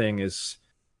other thing is,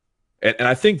 and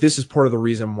I think this is part of the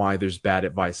reason why there's bad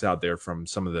advice out there from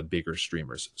some of the bigger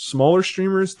streamers. Smaller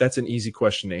streamers, that's an easy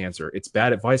question to answer. It's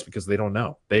bad advice because they don't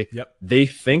know. They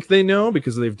think they know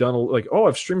because they've done oh,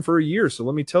 I've streamed for a year, so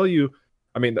let me tell you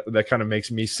I mean, that kind of makes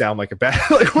me sound like a bad,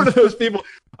 like one of those people.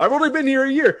 I've only been here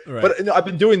a year, Right. but I've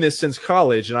been doing this since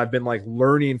college, and I've been like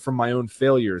learning from my own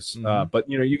failures. But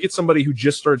you get somebody who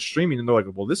just started streaming, and they're like,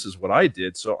 "Well, this is what I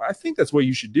did, so I think that's what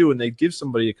you should do," and they give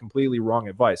somebody a completely wrong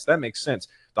advice. That makes sense.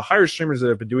 The higher streamers that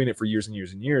have been doing it for years and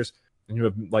years and years, and who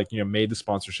have made the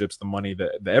sponsorships, the money,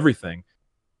 the everything.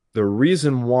 The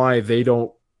reason why they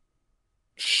don't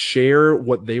share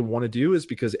what they want to do is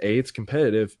because A, it's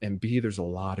competitive, and B, there's a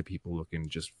lot of people looking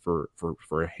just for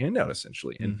a handout,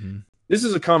 essentially. And this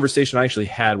is a conversation I actually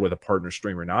had with a partner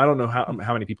streamer. Now, I don't know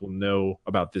how many people know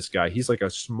about this guy. He's like a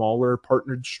smaller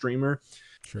partnered streamer.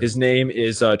 Sure. His name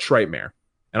is Trightmare.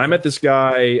 And I met this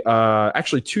guy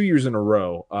actually 2 years in a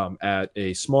row at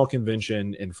a small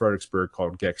convention in Fredericksburg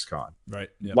called GexCon. Right.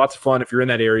 Yep. Lots of fun. If you're in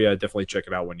that area, definitely check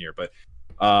it out one year. But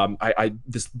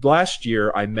this last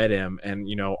year I met him, and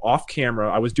off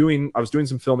camera I was doing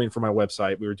some filming for my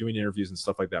website. We were doing interviews and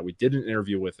stuff like that. We did an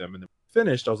interview with him, and then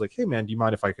finished. I was like, "Hey man, do you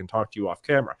mind if I can talk to you off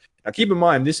camera?" Now keep in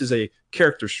mind, this is a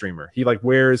character streamer. He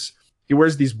wears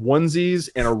these onesies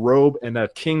and a robe and a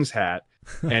king's hat,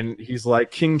 and he's like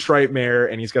King Trightmare,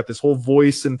 and he's got this whole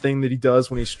voice and thing that he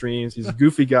does when he streams. He's a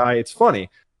goofy guy. It's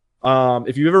funny.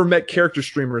 If you've ever met character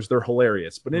streamers, they're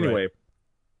hilarious. But anyway.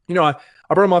 Right.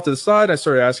 I brought him off to the side. I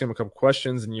started asking him a couple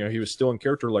questions, and he was still in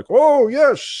character, like, "Oh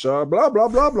yes, blah blah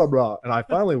blah blah blah." And I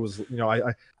finally was,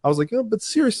 I was like, "Oh, but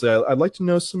seriously, I'd like to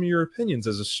know some of your opinions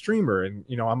as a streamer." And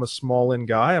I'm a small end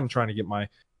guy. I'm trying to get my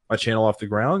channel off the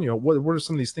ground. What are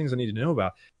some of these things I need to know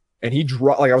about? And he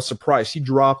dropped, like, I was surprised. He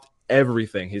dropped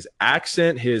everything, his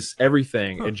accent, his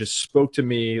everything, and just spoke to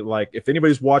me like, if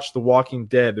anybody's watched The Walking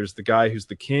Dead, there's the guy who's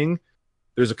the king.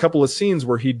 There's a couple of scenes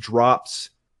where he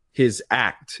drops his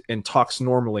act and talks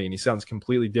normally, and he sounds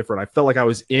completely different. I felt like I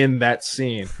was in that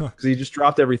scene because he just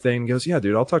dropped everything and goes, "Yeah,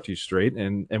 dude, I'll talk to you straight."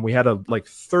 And we had a like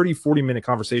 30-40 minute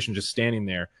conversation just standing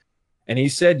there. And he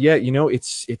said, "Yeah,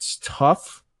 it's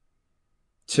tough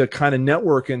to kind of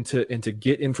network and to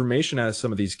get information out of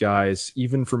some of these guys,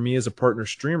 even for me as a partner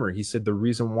streamer." He said the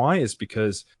reason why is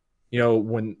because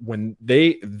when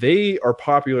they are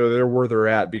popular, they're where they're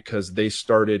at because they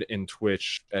started in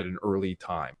Twitch at an early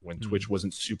time when Twitch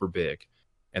wasn't super big,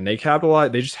 and they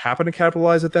just happened to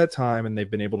capitalize at that time, and they've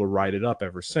been able to ride it up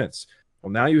ever since.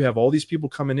 Well, now you have all these people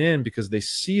coming in because they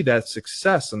see that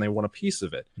success and they want a piece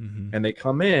of it, and they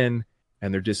come in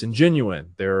and they're disingenuous.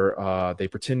 They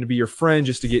pretend to be your friend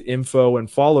just to get info and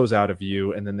follows out of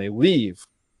you, and then they leave.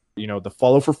 The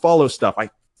follow for follow stuff. I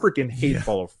freaking hate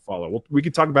follow for follow. Well, we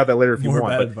can talk about that later if you want. More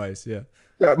bad advice, yeah.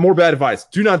 More bad advice.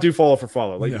 Do not do follow for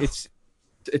follow. Like it's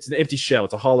an empty shell.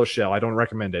 It's a hollow shell. I don't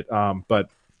recommend it. But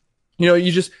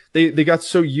they got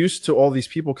so used to all these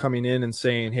people coming in and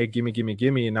saying, "Hey, gimme, gimme,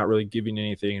 gimme," and not really giving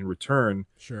anything in return.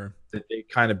 Sure. That they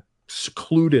kind of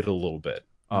secluded a little bit.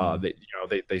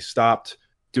 They stopped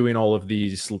doing all of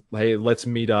these. Hey, let's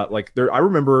meet up. Like I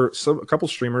remember a couple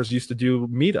streamers used to do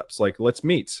meetups, like let's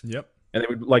meet. Yep. And they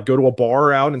would like go to a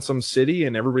bar out in some city,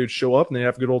 and everybody would show up, and they'd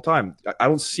have a good old time. I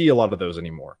don't see a lot of those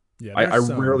anymore. Yeah, I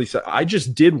rarely see. I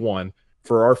just did one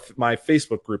for my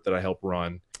Facebook group that I help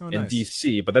run in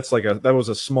DC, but that was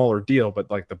a smaller deal.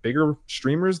 But like the bigger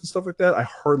streamers and stuff like that, I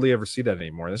hardly ever see that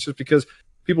anymore. And that's just because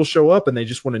people show up and they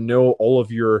just want to know all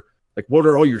of your, like, what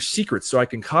are all your secrets so I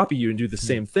can copy you and do the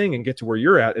same thing and get to where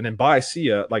you're at. And then see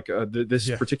ya. Like this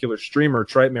particular streamer,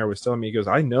 Trightmare, was telling me, he goes,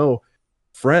 "I know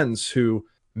friends who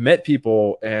met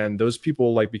people, and those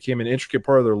people like became an intricate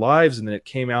part of their lives, and then it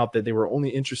came out that they were only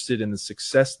interested in the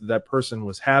success that person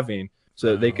was having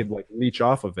so that they could like leech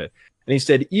off of it." And he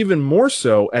said even more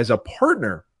so as a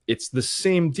partner, it's the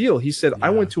same deal. He said, "I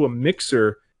went to a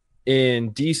mixer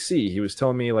in DC." He was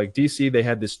telling me, like, DC, they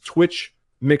had this Twitch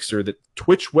mixer that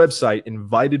Twitch website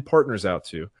invited partners out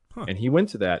to, and he went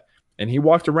to that. And he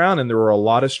walked around, and there were a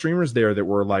lot of streamers there that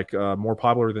were like more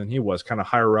popular than he was, kind of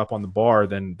higher up on the bar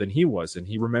than he was. And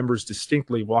he remembers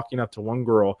distinctly walking up to one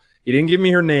girl. He didn't give me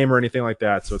her name or anything like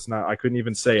that, so I couldn't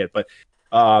even say it. But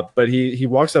he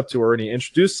walks up to her and he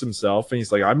introduced himself, and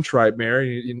he's like, "I'm Trightmare."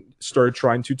 He started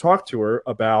trying to talk to her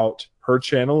about her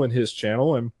channel and his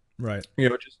channel, and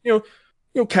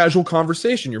casual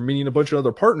conversation. You're meeting a bunch of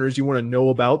other partners. You want to know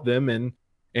about them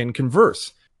and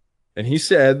converse. And he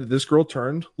said this girl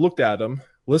turned, looked at him,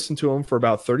 listened to him for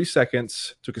about 30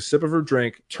 seconds, took a sip of her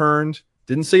drink, turned,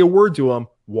 didn't say a word to him,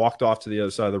 walked off to the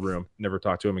other side of the room, never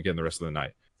talked to him again the rest of the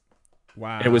night.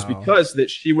 Wow. And it was because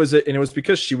she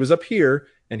was up here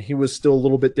and he was still a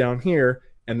little bit down here,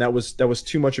 and that was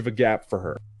too much of a gap for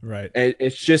her. Right. And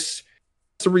it's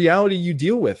a reality you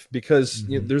deal with because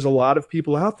there's a lot of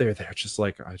people out there that are just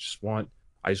like, I just want.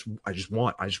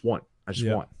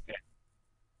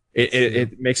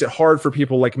 It makes it hard for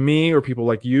people like me or people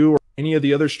like you or any of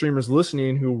the other streamers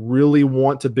listening who really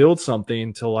want to build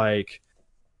something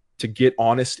to get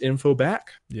honest info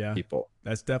back. Yeah, people.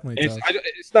 that's definitely tough.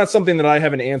 It's not something that I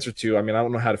have an answer to. I mean, I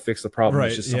don't know how to fix the problem. Right,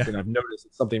 It's just something I've noticed.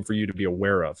 It's something for you to be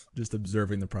aware of. Just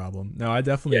observing the problem. No, I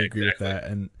definitely agree with that.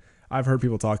 And I've heard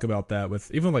people talk about that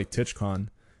with even like TwitchCon.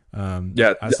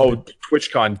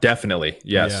 TwitchCon, definitely.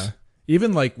 Yes. Yeah.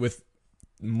 Even like with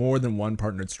more than one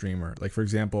partnered streamer. Like, for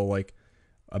example, like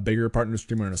a bigger partner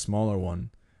streamer and a smaller one.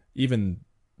 Even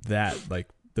that, like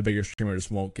the bigger streamer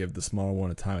just won't give the smaller one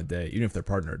a time of day, even if they're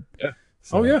partnered. Yeah.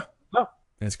 So, No.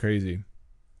 It's crazy.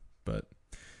 But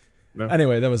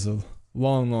anyway, that was a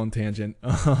long tangent.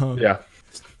 Yeah.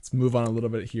 Let's move on a little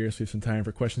bit here so we have some time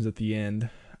for questions at the end.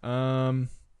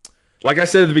 Like I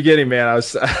said at the beginning, man,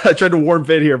 I tried to warn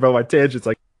Vin here about my tangents.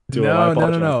 Like,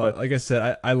 no. Like I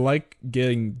said, I like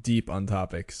getting deep on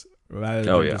topics rather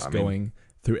than just going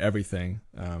through everything.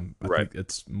 I think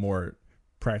it's more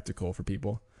practical for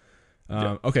people.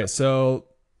 Okay, so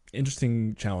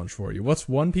interesting challenge for you. What's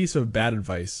one piece of bad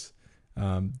advice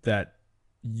that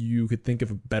you could think of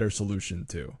a better solution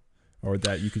to, or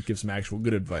that you could give some actual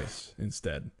good advice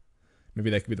instead?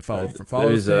 Maybe that could be the follow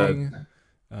thing.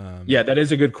 Yeah, that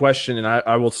is a good question, and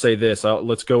I will say this.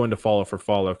 Let's go into follow for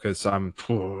follow because I'm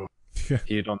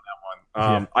heated on that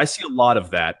one. I see a lot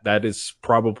of that. That is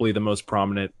probably the most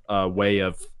prominent way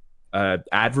of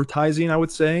advertising, I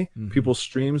would say. People's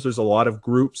streams, there's a lot of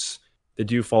groups that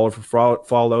do follow for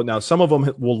follow. Now, some of them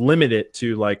will limit it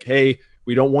to like, hey,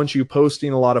 we don't want you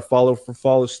posting a lot of follow for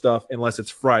follow stuff unless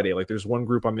it's Friday. Like there's one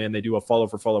group I'm in, they do a follow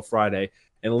for follow Friday,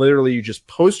 and literally you just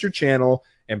post your channel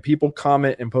and people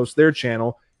comment and post their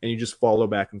channel and you just follow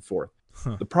back and forth.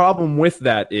 The problem with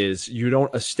that is you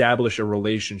don't establish a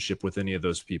relationship with any of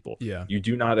those people. Yeah. You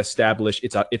do not establish,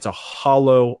 it's a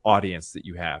hollow audience that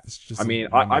you have. I mean,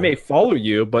 I may follow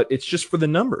you, but it's just for the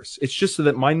numbers. It's just so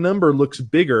that my number looks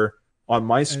bigger on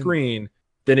my screen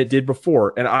than it did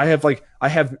before. And I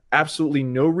have absolutely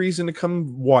no reason to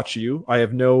come watch you. I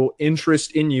have no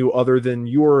interest in you other than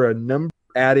you're a number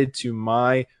added to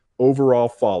my overall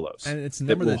follows. And it's a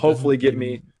number that will hopefully get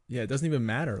me. Yeah, it doesn't even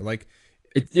matter. Like,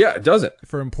 it doesn't.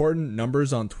 For important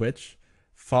numbers on Twitch,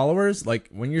 followers, like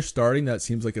when you're starting, that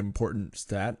seems like an important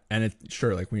stat. And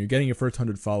like when you're getting your first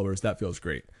 100 followers, that feels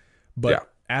great.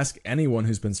 But ask anyone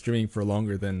who's been streaming for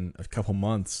longer than a couple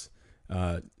months,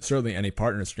 certainly any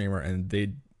partner streamer, and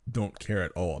they don't care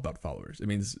at all about followers. It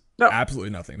means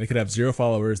absolutely nothing. They could have 0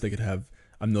 followers, they could have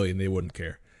 1 million, they wouldn't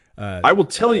care. I will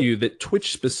tell you that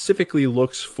Twitch specifically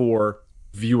looks for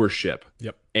viewership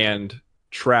and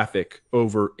traffic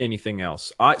over anything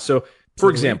else. For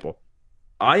example,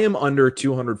 I am under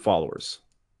 200 followers.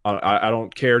 I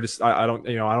don't care. I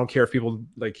don't care if people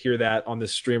like hear that on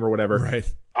this stream or whatever.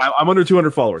 Right. I'm under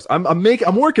 200 followers. I'm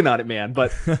working on it, man.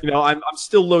 But I'm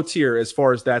still low tier as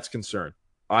far as that's concerned.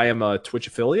 I am a Twitch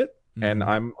affiliate, and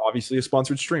I'm obviously a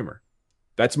sponsored streamer.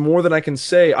 That's more than I can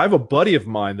say. I have a buddy of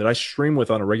mine that I stream with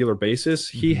on a regular basis.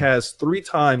 He has 3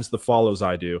 times the follows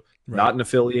I do. Right. Not an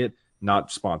affiliate,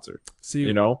 not sponsored.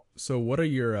 So what are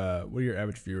your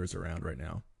average viewers around right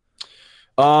now?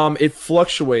 It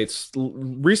fluctuates.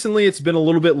 Recently, it's been a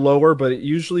little bit lower, but it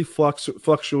usually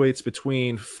fluctuates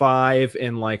between 5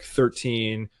 and like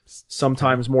 13,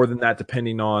 sometimes more than that,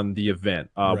 depending on the event.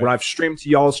 When I've streamed to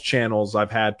y'all's channels, I've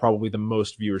had probably the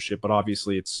most viewership, but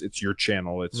obviously it's your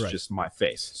channel. It's just my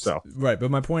face. So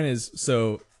but my point is,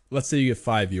 so let's say you get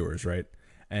 5 viewers, right?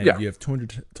 And you have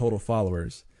 200 total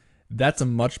followers. That's a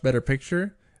much better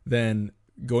picture than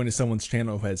going to someone's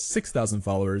channel who has 6,000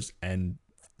 followers and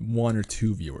 1 or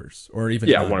 2 viewers, or even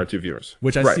 1 or 2 viewers,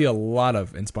 which I see a lot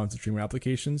of in sponsored streamer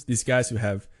applications. These guys who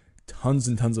have tons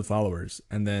and tons of followers,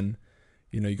 and then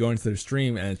you go into their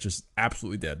stream and it's just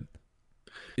absolutely dead.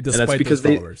 Despite those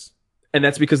followers. And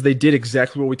that's because they did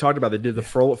exactly what we talked about. They did the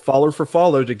follow for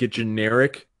follow to get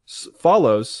generic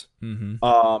follows, and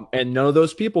none of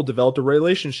those people developed a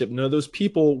relationship. None of those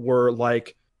people were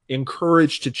like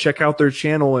encouraged to check out their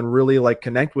channel and really like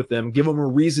connect with them, give them a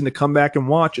reason to come back and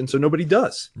watch, and so nobody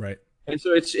does. Right. And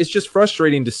so it's just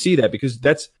frustrating to see that, because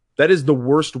that is the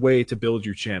worst way to build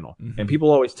your channel. And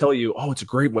people always tell you, oh, it's a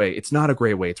great way. It's not a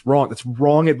great way. It's wrong. That's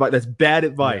wrong advice. That's bad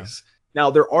advice.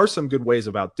 Now there are some good ways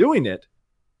about doing it.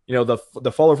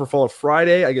 The follow for follow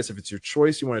Friday, I guess if it's your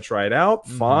choice, you want to try it out,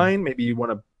 fine. Maybe you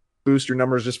want to boost your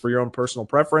numbers just for your own personal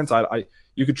preference.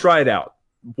 You could try it out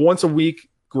once a week.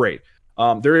 Great.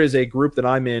 There is a group that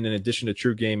I'm in addition to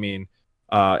True Gaming,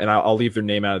 and I'll leave their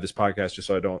name out of this podcast just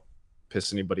so I don't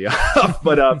piss anybody off.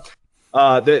 But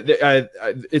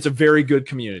it's a very good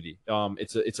community.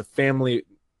 It's a family,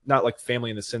 not like family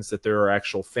in the sense that there are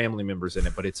actual family members in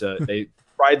it, but it's they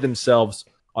pride themselves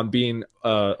on being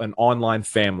an online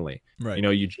family. Right. You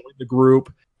know, you join the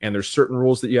group and there's certain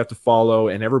rules that you have to follow,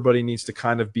 and everybody needs to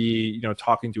kind of be, you know,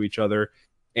 talking to each other.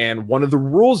 And one of the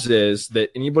rules is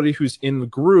that anybody who's in the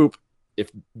group,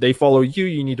 if they follow you,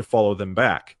 you need to follow them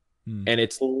back. And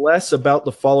it's less about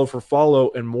the follow for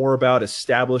follow and more about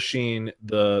establishing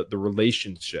the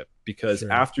relationship, because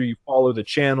after you follow the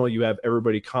channel, you have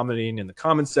everybody commenting in the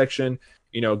comment section,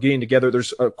 you know, getting together.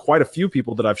 There's quite a few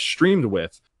people that I've streamed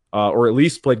with or at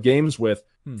least played games with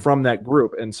from that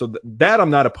group. And so that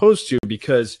I'm not opposed to,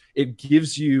 because it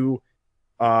gives you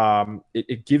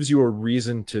it gives you a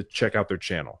reason to check out their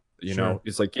channel. You know,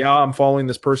 it's like, yeah, I'm following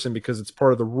this person because it's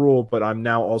part of the rule, but I'm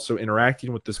now also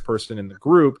interacting with this person in the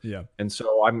group. Yeah. And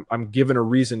so I'm given a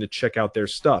reason to check out their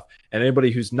stuff. And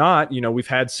anybody who's not, you know, we've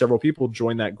had several people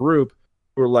join that group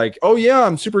who are like, oh yeah,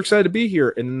 I'm super excited to be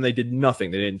here. And then they did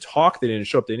nothing. They didn't talk. They didn't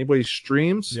show up to anybody's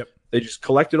streams. Yep. They just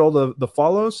collected all the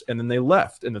follows and then they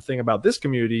left. And the thing about this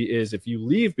community is if you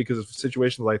leave because of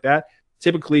situations like that,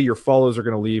 typically your follows are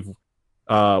going to leave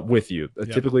with you.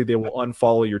 Typically they will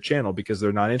unfollow your channel because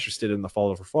they're not interested in the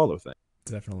follow for follow thing.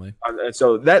 Definitely. And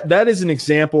so that is an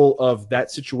example of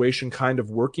that situation kind of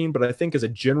working, but I think as a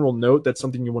general note, that's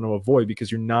something you want to avoid,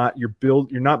 because you're not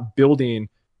building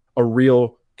a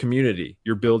real community.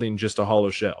 You're building just a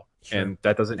hollow shell. And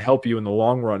that doesn't help you in the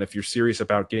long run if you're serious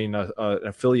about getting an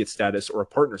affiliate status or a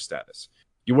partner status.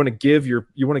 You want to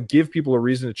give people a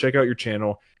reason to check out your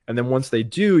channel, and then once they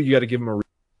do, you got to give them a reason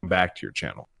to come back to your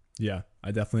channel. Yeah, I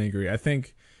definitely agree. I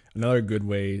think another good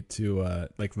way to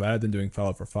like, rather than doing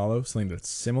follow for follow, something that's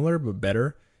similar but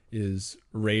better is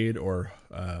raid or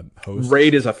host.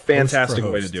 Raid is a fantastic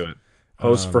way to do it.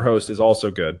 Host for host is also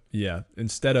good. Yeah,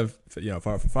 instead of, you know,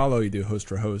 follow for follow, you do host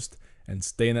for host and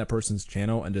stay in that person's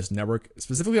channel and just network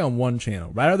specifically on one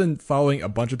channel, rather than following a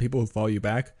bunch of people who follow you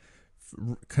back.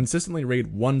 Consistently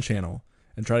raid one channel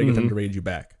and try to get them to raid you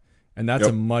back, and that's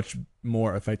a much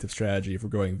more effective strategy for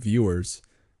growing viewers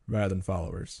rather than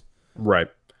followers. Right.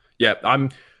 Yeah.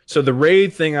 So the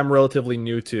raid thing I'm relatively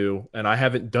new to, and I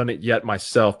haven't done it yet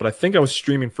myself, but I think I was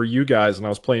streaming for you guys and I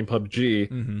was playing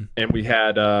PUBG, and we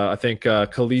had, I think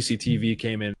Khaleesi TV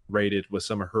came in, raided with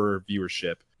some of her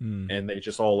viewership, and they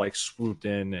just all like swooped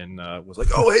in and was like,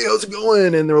 oh, hey, how's it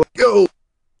going? And they're like, yo,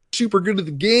 super good at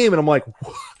the game. And I'm like,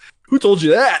 who told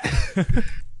you that?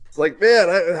 It's like,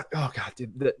 man, oh God,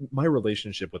 dude, my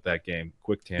relationship with that game,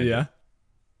 quick tangent. Yeah.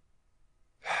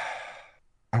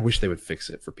 I wish they would fix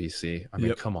it for PC. I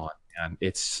mean, come on, man.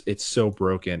 It's so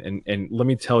broken. And let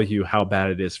me tell you how bad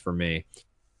it is for me.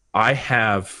 I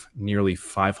have nearly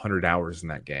 500 hours in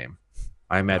that game.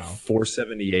 I'm at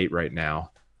 478 right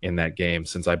now in that game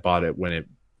since I bought it when it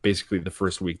basically the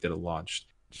first week that it launched.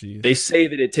 Jeez. They say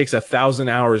that it takes 1,000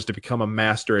 hours to become a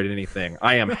master at anything.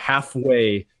 I am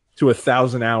halfway to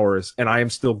 1,000 hours and I am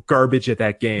still garbage at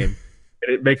that game.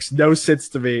 It makes no sense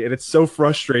to me, and it's so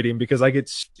frustrating because I get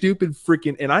stupid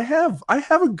freaking. And I have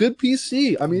a good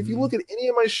PC. I mean, if you look at any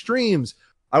of my streams,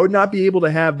 I would not be able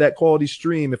to have that quality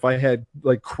stream if I had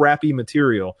like crappy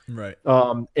material. Right.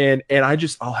 And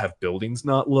I'll have buildings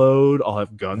not load. I'll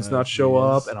have guns not show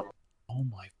up, and I'm like, oh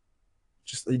my,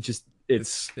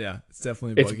 it's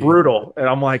definitely it's brutal. And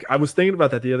I'm like, I was thinking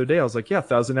about that the other day. I was like, yeah,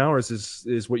 1,000 hours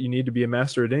is what you need to be a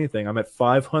master at anything. I'm at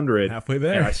 500, halfway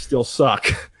there, and I still suck.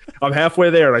 I'm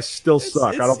halfway there and I still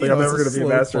suck. I don't think I'm ever going to be a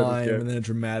master of this game. And then a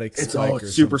dramatic it's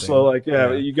super slow. Like,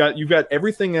 you've got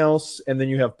everything else, and then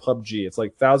you have PUBG. It's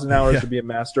like 1,000 hours to be a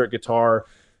master at guitar,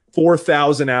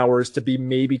 4,000 hours to be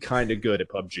maybe kind of good at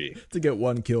PUBG. To get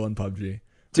one kill in PUBG.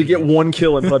 To get one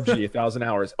kill in PUBG, 1,000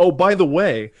 hours. Oh, by the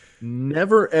way,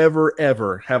 never, ever,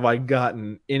 ever have I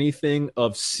gotten anything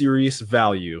of serious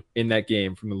value in that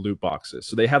game from the loot boxes.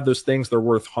 So they have those things, they're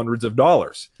worth hundreds of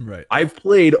dollars. Right. I've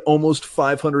played almost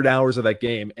 500 hours of that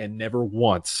game and never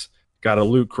once got a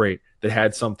loot crate that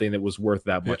had something that was worth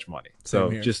that much money.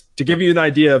 So just to give you an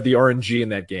idea of the RNG in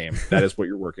that game, that is what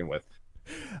you're working with.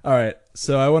 All right.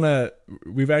 So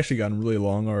we've actually gotten really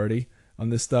long already on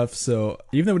this stuff. So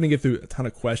even though we didn't get through a ton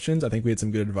of questions, I think we had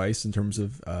some good advice in terms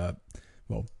of,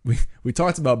 we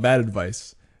talked about bad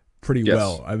advice pretty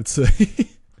well, I would say.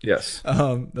 Yes. That's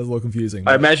a little confusing.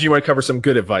 I imagine you want to cover some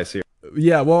good advice here.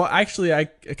 Yeah, well, actually, I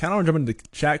kind of want to jump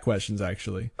into chat questions,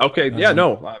 actually. Okay, yeah,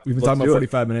 no. We've been talking about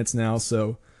 45 minutes now,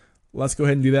 so let's go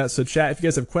ahead and do that. So chat, if you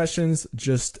guys have questions,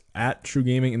 just at True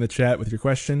Gaming in the chat with your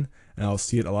question, and I'll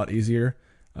see it a lot easier.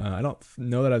 I don't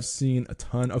know that I've seen a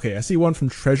ton. Okay, I see one from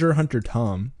Treasure Hunter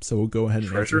Tom, so we'll go ahead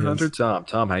and Treasure Hunter Tom.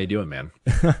 Tom, how you doing, man?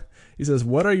 He says,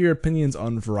 what are your opinions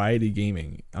on variety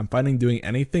gaming? I'm finding doing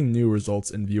anything new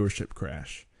results in viewership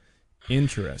crash.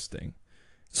 Interesting.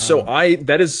 So was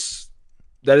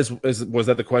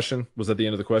that the question? Was that the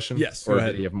end of the question? Yes. Or Go did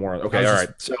ahead. you have more? I Okay, was all just,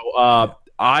 right. So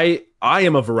yeah. I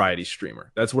am a variety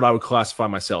streamer. That's what I would classify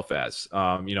myself as.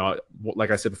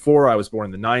 Like I said before, I was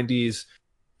born in the 90s.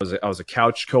 I was a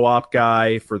couch co-op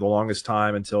guy for the longest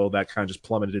time until that kind of just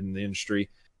plummeted in the industry.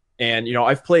 And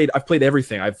I've played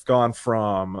everything. I've gone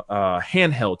from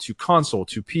handheld to console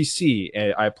to PC.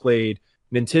 And I played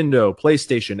Nintendo,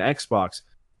 PlayStation, Xbox.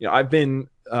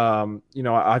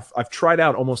 I've tried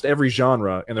out almost every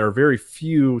genre, and there are very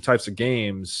few types of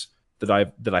games that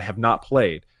I have not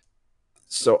played.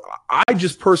 So I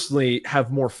just personally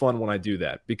have more fun when I do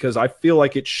that because I feel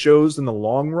like it shows in the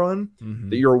long run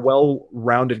that you're a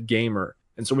well-rounded gamer.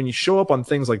 And so when you show up on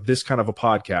things like this kind of a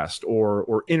podcast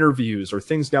or interviews or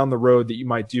things down the road that you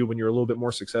might do when you're a little bit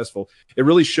more successful, it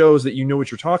really shows that you know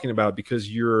what you're talking about because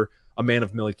you're a man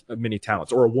of many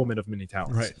talents or a woman of many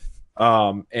talents. Right.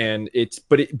 And it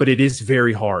is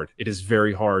very hard. It is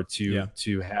very hard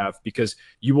to have because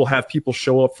you will have people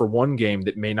show up for one game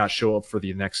that may not show up for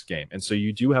the next game. And so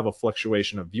you do have a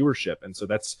fluctuation of viewership. And so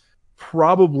that's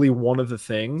probably one of the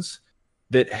things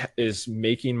that is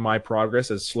making my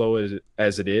progress as slow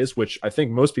as it is, which I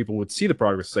think most people would see the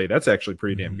progress and say that's actually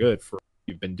pretty damn good for what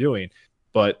you've been doing.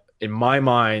 But in my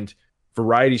mind,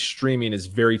 variety streaming is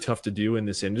very tough to do in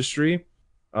this industry.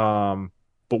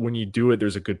 But when you do it,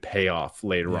 there's a good payoff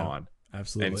later on.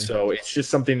 Absolutely. And so it's just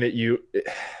something that you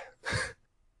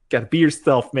got to be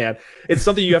yourself, man. It's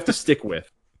something you have to stick with.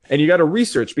 And you got to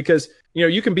research because,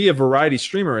 you can be a variety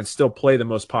streamer and still play the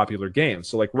most popular games.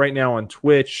 So like right now on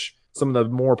Twitch, some of the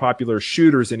more popular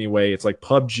shooters anyway, it's like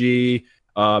PUBG,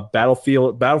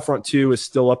 Battlefront 2 is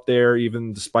still up there,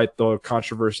 even despite the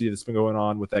controversy that's been going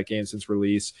on with that game since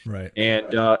release. Right.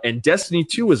 And Destiny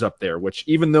 2 is up there, which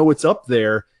even though it's up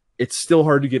there, it's still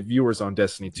hard to get viewers on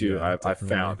Destiny 2. Yeah, I've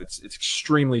found it's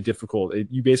extremely difficult.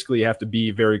 You basically have to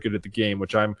be very good at the game,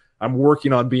 which I'm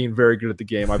working on being very good at the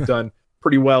game. I've done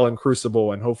pretty well in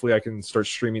Crucible, and hopefully I can start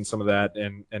streaming some of that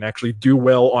and actually do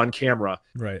well on camera.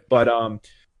 Right. But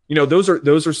those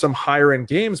are some higher end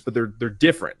games, but they're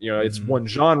different. It's one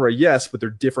genre, yes, but they're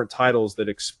different titles that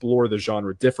explore the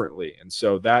genre differently. And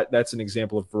so that's an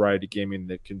example of variety gaming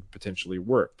that can potentially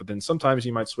work. But then sometimes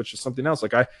you might switch to something else.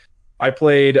 Like I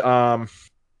played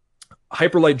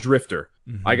Hyperlight Drifter.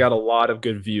 I got a lot of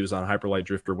good views on Hyperlight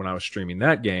Drifter when I was streaming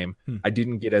that game. I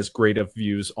didn't get as great of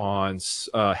views on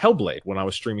Hellblade when I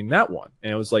was streaming that one.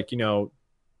 And it was like,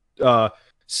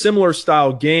 similar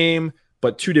style game,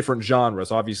 but two different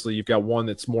genres. Obviously, you've got one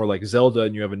that's more like Zelda,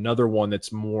 and you have another one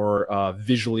that's more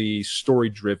visually story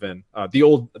driven. The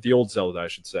old Zelda, I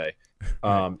should say.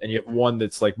 And you have one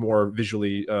that's like more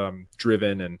visually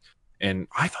driven and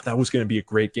I thought that was going to be a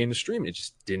great game to stream. It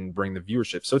just didn't bring the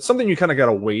viewership. So it's something you kind of got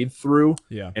to wade through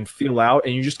and feel out.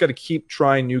 And you just got to keep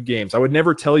trying new games. I would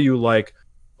never tell you like,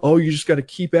 oh, you just got to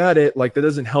keep at it. Like that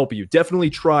doesn't help you.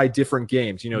 Definitely try different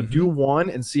games. Do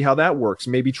one and see how that works.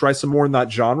 Maybe try some more in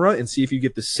that genre and see if you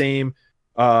get the same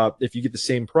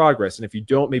progress. And if you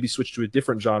don't, maybe switch to a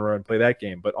different genre and play that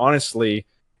game. But honestly,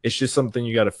 it's just something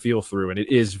you got to feel through. And it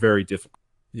is very difficult.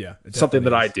 Yeah, something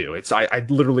that I do. It's I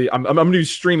literally I'm gonna do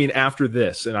streaming after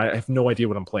this, and I have no idea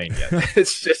what I'm playing yet.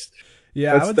 It's just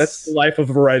that's the life of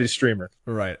a variety streamer.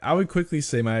 Right. I would quickly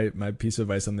say my piece of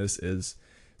advice on this is,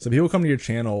 so people come to your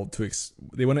channel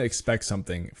they want to expect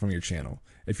something from your channel.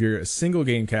 If you're a single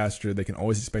game caster, they can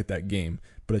always expect that game.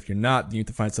 But if you're not, you need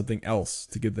to find something else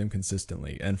to give them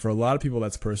consistently. And for a lot of people,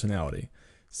 that's personality.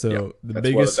 So the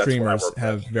biggest streamers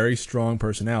have very strong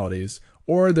personalities,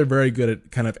 or they're very good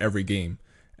at kind of every game.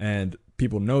 And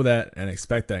people know that and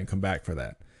expect that and come back for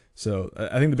that. So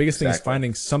I think the biggest thing is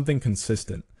finding something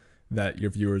consistent that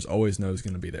your viewers always know is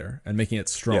going to be there and making it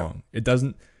strong. It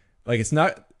doesn't, like, it's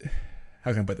not,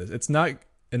 how can I put this? It's not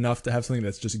enough to have something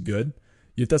that's just good.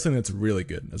 You have to have something that's really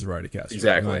good as a variety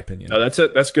caster, in my opinion. No,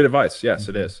 that's good advice. Yes,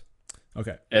 it is.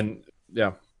 Okay. And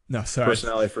no, sorry.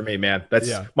 Personality for me, man.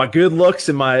 That's my good looks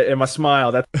and my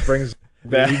smile. That brings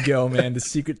there you go, man. The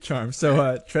secret charm.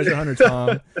 So Treasure Hunter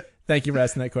Tom, thank you for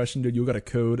asking that question, dude. You'll get a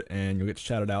code and you'll get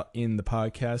shouted out in the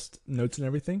podcast notes and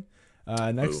everything.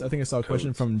 Next, I think I saw a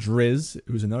question from Driz,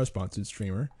 who's another sponsored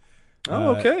streamer.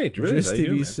 Oh, okay. Driz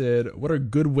TV said, what are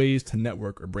good ways to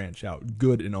network or branch out?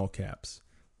 Good in all caps.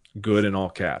 Good in all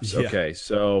caps. Yeah. Okay.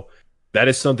 So that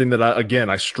is something that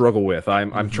I struggle with.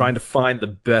 I'm trying to find the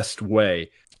best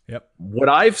way. Yep. What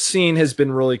I've seen has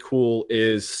been really cool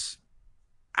is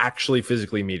actually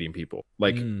physically meeting people.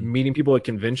 Like meeting people at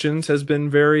conventions has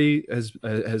been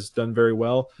has done very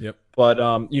well. Yep.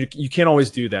 But you can't always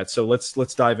do that. So let's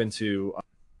dive into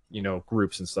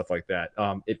groups and stuff like that.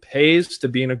 It pays to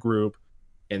be in a group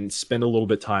and spend a little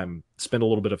bit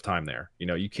of time there. You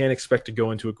know, you can't expect to go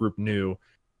into a group new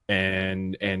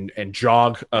and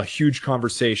jog a huge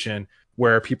conversation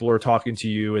where people are talking to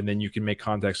you and then you can make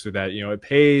context through that. You know, it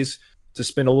pays to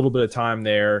spend a little bit of time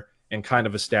there and kind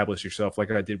of establish yourself like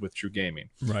I did with True Gaming.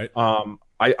 Right.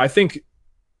 I think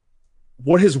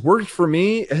what has worked for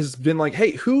me has been like,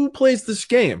 hey, who plays this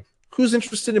game? Who's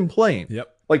interested in playing?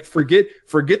 Yep. Like forget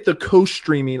the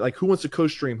co-streaming, like who wants to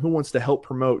co-stream, who wants to help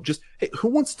promote, just hey, who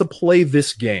wants to play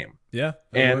this game? Yeah.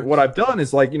 And what I've done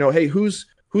is like, you know, hey, who's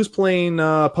playing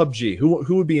PUBG?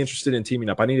 Who would be interested in teaming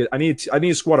up? I need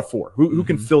a squad of 4. Who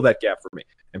can fill that gap for me?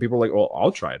 And people are like, well,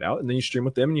 I'll try it out. And then you stream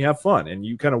with them and you have fun. And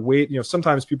you kind of wait, you know,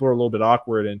 sometimes people are a little bit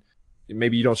awkward and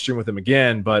maybe you don't stream with them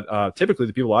again, but typically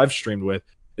the people I've streamed with,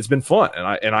 it's been fun,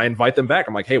 and I invite them back.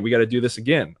 I'm like, hey, we got to do this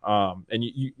again. And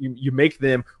you make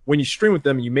them, when you stream with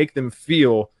them, you make them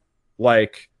feel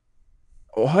like,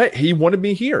 oh, hey, he wanted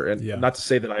me here. And not to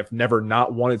say that I've never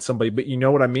not wanted somebody, but you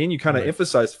know what I mean. You kind of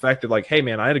emphasize the fact that like, hey,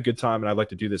 man, I had a good time, and I'd like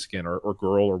to do this again, or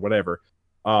girl, or whatever.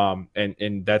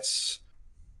 And that's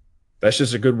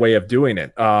just a good way of doing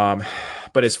it.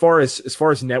 But as far as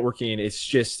networking,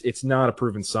 it's not a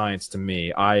proven science to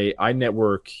me. I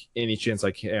network any chance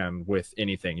I can with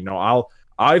anything. You know,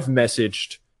 I've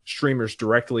messaged streamers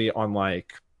directly on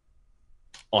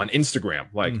Instagram,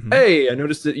 like, hey, I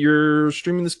noticed that you're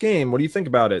streaming this game. What do you think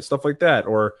about it? Stuff like that.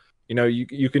 Or, you know,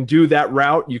 you can do that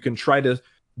route. You can try to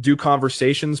do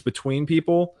conversations between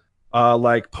people.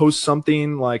 Like post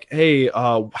something like, hey,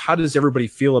 how does everybody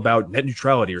feel about net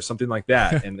neutrality or something like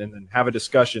that? and then have a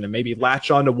discussion and maybe latch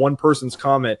on to one person's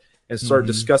comment and start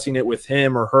discussing it with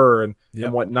him or her and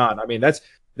whatnot. I mean,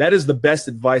 that is the best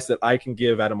advice that I can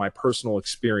give out of my personal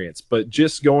experience. But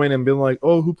just going and being like,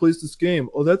 oh, who plays this game?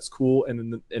 Oh, that's cool.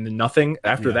 And then nothing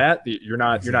after that, you're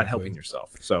not helping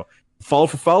yourself. So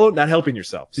follow, not helping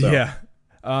yourself. So. Yeah.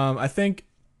 I think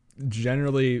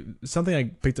generally something I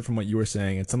picked up from what you were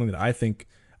saying, and something that I think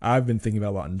I've been thinking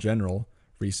about a lot in general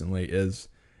recently, is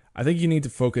I think you need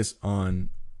to focus on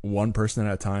one person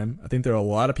at a time. I think there are a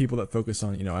lot of people that focus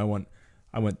on, you know, I want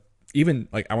even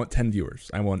like I want 10 viewers,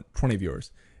 I want 20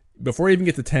 viewers. Before you even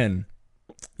get to 10,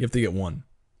 you have to get 1,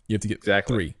 you have to get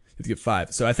 3, you have to get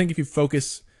 5. So I think if you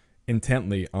focus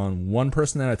intently on one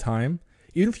person at a time,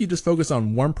 even if you just focus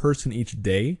on one person each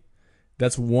day,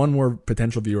 that's one more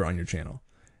potential viewer on your channel.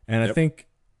 And I think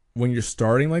when you're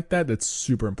starting like that, that's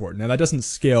super important. Now, that doesn't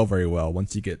scale very well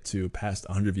once you get to past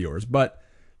 100 viewers. But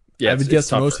I would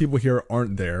guess most people here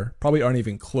aren't there, probably aren't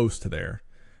even close to there.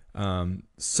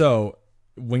 So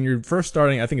when you're first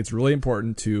starting, I think it's really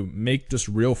important to make just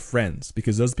real friends,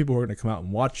 because those are the people who are going to come out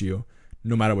and watch you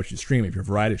no matter what you stream. If you're a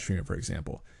variety streamer, for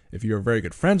example, if you're very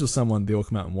good friends with someone, they will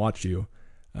come out and watch you.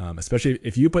 Especially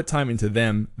if you put time into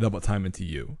them, they'll put time into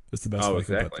you. That's the best way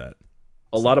to put that.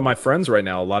 A lot of my friends right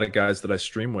now, a lot of guys that I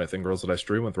stream with and girls that I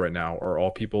stream with right now are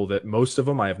all people that most of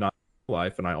them I have not in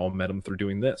life, and I all met them through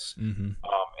doing this. And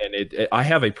I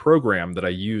have a program that I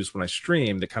use when I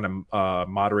stream that kind of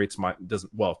moderates it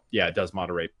does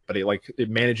moderate, but it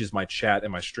manages my chat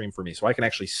and my stream for me, so I can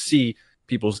actually see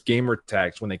people's gamer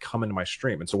tags when they come into my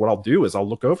stream. And so what I'll do is I'll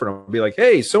look over and I'll be like,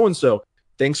 hey, so and so,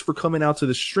 thanks for coming out to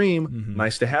the stream.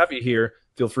 Nice to have you here.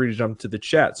 Feel free to jump to the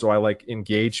chat. So I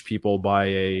engage people by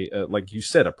a like you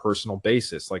said, a personal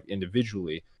basis, like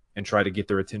individually, and try to get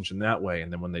their attention that way.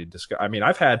 And then when they discuss, I mean,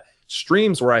 I've had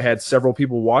streams where I had several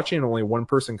people watching and only one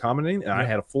person commenting, and I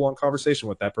had a full-on conversation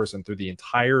with that person through the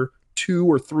entire 2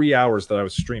 or 3 hours that I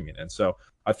was streaming. And so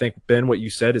I think, Ben, what you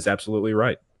said is absolutely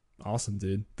right. Awesome,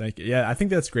 dude. Thank you. Yeah, I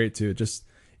think that's great too. Just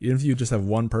even if you just have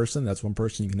one person, that's one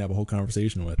person you can have a whole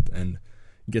conversation with and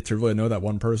get to really know that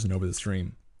one person over the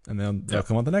stream. And then they'll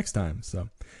come on the next time. So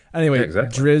anyway,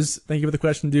 Driz, thank you for the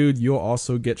question, dude. You'll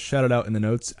also get shouted out in the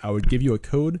notes. I would give you a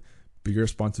code, but you're a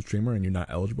sponsored streamer and you're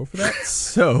not eligible for that.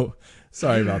 So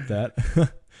sorry about that.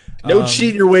 No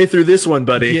cheating your way through this one,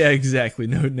 buddy. Yeah, exactly.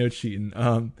 No cheating.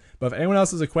 But if anyone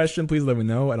else has a question, please let me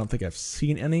know. I don't think I've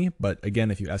seen any. But again,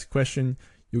 if you ask a question,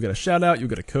 you'll get a shout out, you'll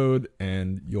get a code,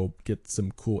 and you'll get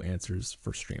some cool answers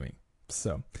for streaming.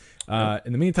 So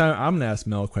in the meantime, I'm going to ask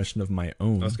Mel a question of my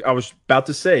own. I was about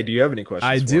to say, do you have any questions?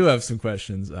 I do have some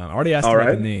questions. I already asked about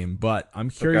the name, but I'm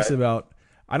curious about,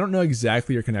 I don't know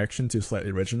exactly your connection to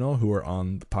Slightly Original, who were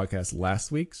on the podcast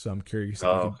last week. So I'm curious.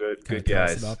 Good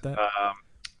guys. About that.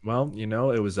 Well, you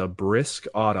know, it was a brisk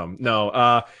autumn.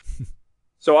 No.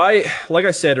 So like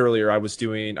I said earlier, I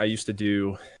used to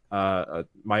do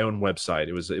my own website.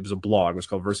 It was a blog. It was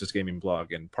called Versus Gaming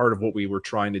Blog, and part of what we were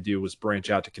trying to do was branch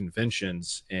out to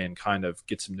conventions and kind of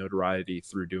get some notoriety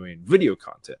through doing video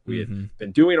content. We had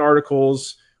been doing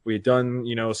articles. We had done,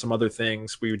 some other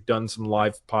things. We had done some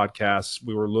live podcasts.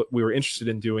 We were interested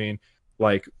in doing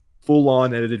like full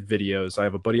on edited videos. I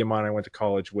have a buddy of mine I went to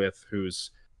college with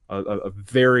who's a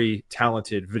very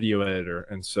talented video editor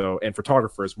and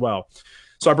photographer as well.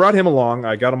 So I brought him along.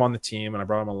 I got him on the team, and I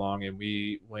brought him along, and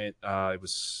we went. It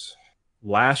was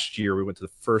last year. We went to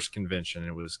the first convention.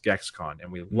 It was GexCon,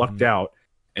 and we lucked out,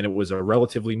 and it was a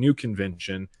relatively new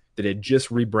convention that had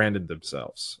just rebranded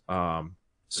themselves.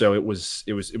 So it was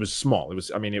small.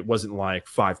 It wasn't like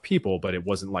 5 people, but it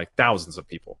wasn't like thousands of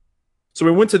people. So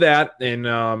we went to that,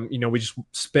 and we just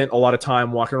spent a lot of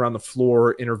time walking around the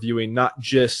floor interviewing not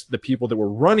just the people that were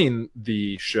running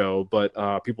the show,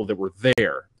 but people that were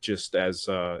there just as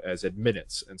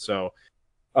admittance. And so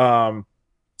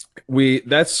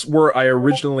that's where I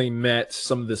originally met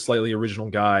some of the slightly original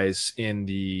guys in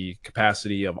the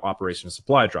capacity of Operation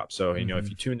Supply Drop. So if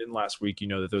you tuned in last week, you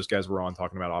know that those guys were on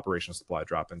talking about Operation Supply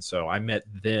Drop, and so I met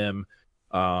them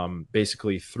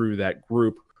basically through that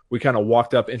group. We kind of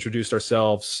walked up, introduced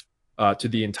ourselves to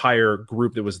the entire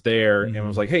group that was there, and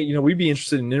was like, hey, we'd be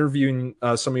interested in interviewing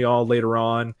some of y'all later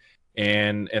on.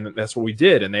 And that's what we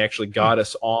did. And they actually got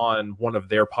us on one of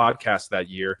their podcasts that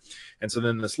year. And so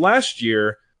then this last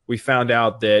year, we found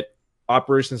out that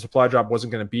Operation Supply Drop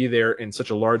wasn't going to be there in such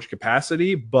a large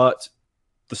capacity, but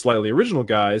the slightly original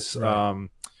guys, right.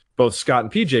 Both Scott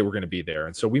and PJ were going to be there.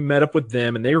 And so we met up with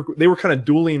them, and they were kind of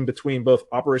dueling between both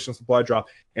Operation Supply Drop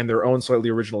and their own slightly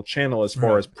original channel as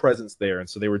far as presence there. And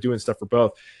so they were doing stuff for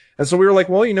both. And so we were like,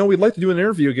 well, we'd like to do an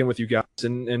interview again with you guys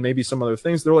and maybe some other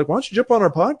things. They're like, why don't you jump on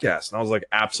our podcast? And I was like,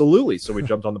 absolutely. So we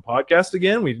jumped on the podcast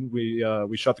again.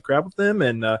 We shot the crap with them,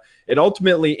 and it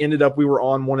ultimately ended up we were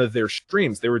on one of their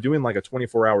streams. They were doing like a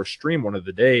 24-hour stream one of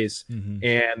the days,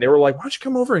 and they were like, why don't you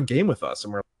come over and game with us?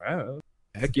 And we're like,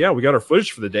 heck yeah, we got our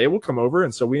footage for the day. We'll come over.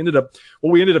 And so what we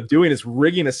ended up doing is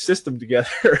rigging a system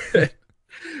together.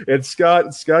 And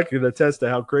Scott could attest to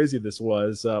how crazy this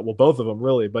was. Well, both of them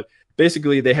really, but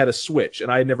basically they had a Switch,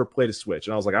 and I had never played a Switch,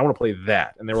 and I was like, I want to play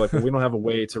that. And they were like, well, we don't have a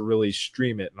way to really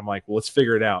stream it. And I'm like, well, let's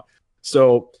figure it out.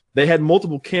 So they had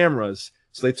multiple cameras.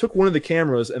 So they took one of the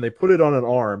cameras and they put it on an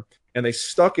arm, and they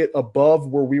stuck it above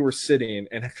where we were sitting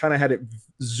and kind of had it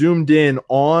zoomed in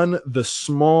on the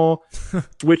small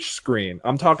Switch screen.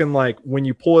 I'm talking like when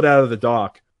you pull it out of the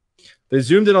dock, they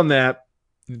zoomed in on that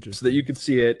so that you could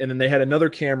see it. And then they had another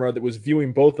camera that was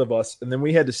viewing both of us. And then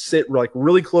we had to sit like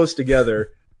really close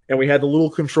together, and we had the little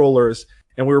controllers,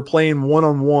 and we were playing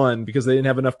one-on-one because they didn't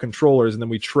have enough controllers. And then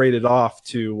we traded off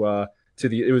to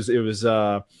it was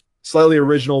Slightly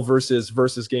Original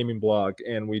versus Gaming Blog,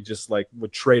 and we just like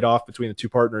would trade off between the two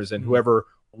partners, and whoever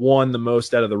won the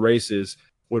most out of the races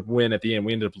would win at the end.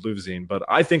 We ended up losing, but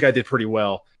I think I did pretty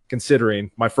well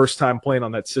considering my first time playing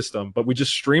on that system. But we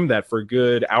just streamed that for a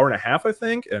good hour and a half, I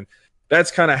think, and that's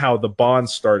kind of how the bond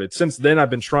started. Since then, I've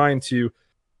been trying to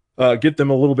get them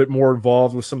a little bit more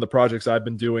involved with some of the projects I've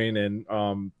been doing. And,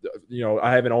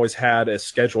 I haven't always had a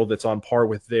schedule that's on par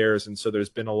with theirs. And so there's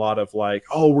been a lot of like,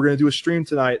 oh, we're going to do a stream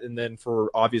tonight. And then for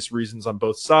obvious reasons on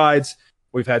both sides,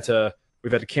 we've had to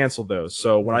cancel those.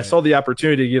 So when I saw the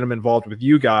opportunity to get them involved with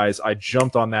you guys, I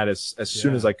jumped on that as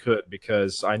soon as I could,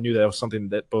 because I knew that was something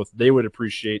that both they would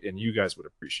appreciate and you guys would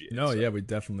appreciate. No, yeah, we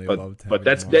definitely loved. But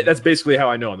that's basically how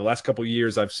I know. In the last couple of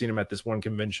years, I've seen him at this one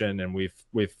convention, and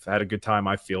we've had a good time.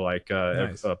 I feel like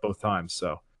both times.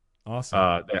 So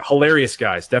awesome, hilarious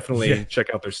guys. Definitely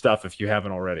check out their stuff if you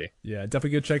haven't already. Yeah,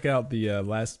 definitely go check out the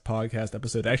last podcast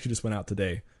episode. It actually just went out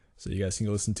today. So you guys can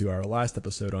go listen to our last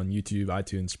episode on YouTube,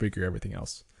 iTunes, Spreaker, everything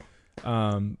else.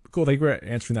 Cool. Thank you for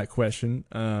answering that question.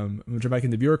 I'm going to jump back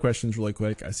into viewer questions really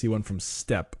quick. I see one from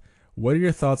Step. What are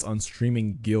your thoughts on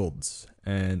streaming guilds?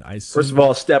 And first of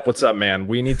all, Step, what's up, man?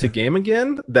 We need to game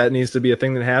again. That needs to be a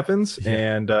thing that happens. Yeah.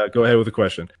 And go ahead with the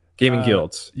question. Gaming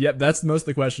guilds. Yep, that's most of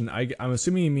the question. I'm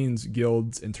assuming he means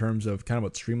guilds in terms of kind of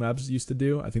what Streamlabs used to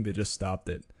do. I think they just stopped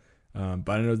it. But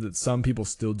I know that some people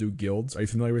still do guilds. Are you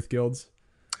familiar with guilds?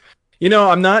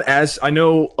 I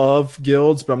know of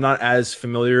guilds, but I'm not as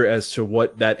familiar as to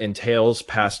what that entails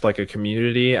past like a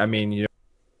community. I mean,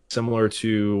 similar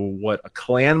to what a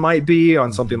clan might be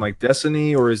on something like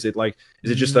Destiny, or is it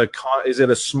just is it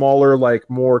a smaller, like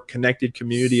more connected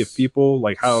community of people?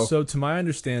 Like how? So to my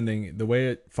understanding, the way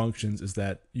it functions is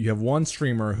that you have one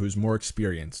streamer who's more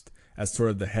experienced as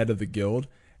sort of the head of the guild,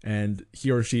 and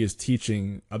he or she is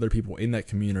teaching other people in that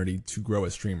community to grow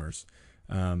as streamers.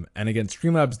 And again,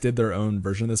 Streamlabs did their own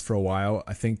version of this for a while.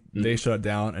 I think they shut it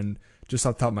down. And just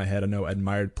off the top of my head, I know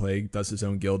Admired Plague does his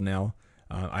own guild now.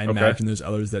 I imagine there's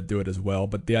others that do it as well.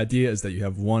 But the idea is that you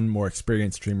have one more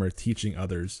experienced streamer teaching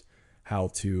others how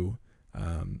to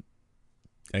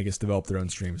I guess, develop their own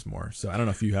streams more. So I don't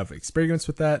know if you have experience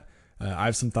with that. I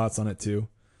have some thoughts on it too.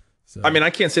 So I mean, I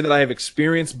can't say that I have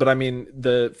experience, but I mean,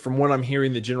 from what I'm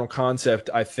hearing, the general concept,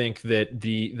 I think that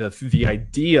the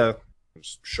idea,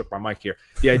 just shook my mic here.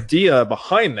 The idea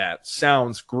behind that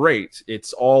sounds great.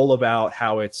 It's all about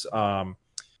how it's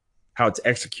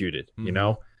executed, you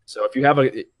know. So if you have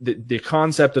the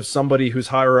concept of somebody who's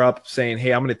higher up saying,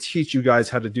 "Hey, I'm going to teach you guys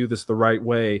how to do this the right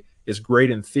way," is great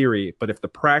in theory, but if the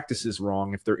practice is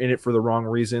wrong, if they're in it for the wrong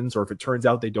reasons, or if it turns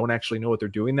out they don't actually know what they're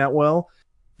doing that well,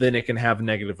 then it can have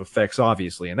negative effects,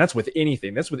 obviously. And that's with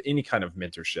anything. That's with any kind of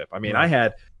mentorship. I mean,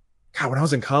 right. when I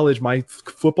was in college, my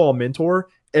football mentor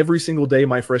every single day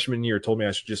my freshman year told me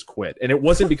I should just quit. And it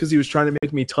wasn't because he was trying to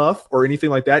make me tough or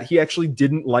anything like that. He actually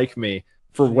didn't like me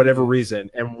for whatever reason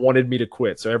and wanted me to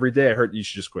quit. So every day I heard, you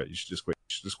should just quit. You should just quit. You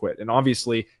should just quit. And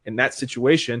obviously in that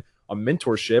situation, a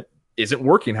mentorship isn't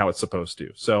working how it's supposed to.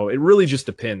 So it really just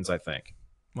depends, I think.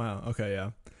 Wow. Okay.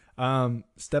 Yeah.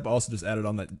 Step also just added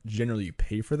on that generally you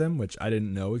pay for them, which I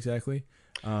didn't know exactly.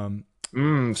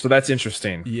 So that's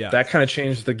interesting. Yeah. That kind of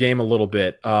changed the game a little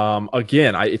bit.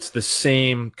 Again, it's the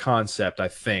same concept, I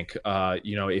think.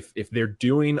 You know, if they're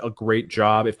doing a great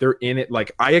job, if they're in it,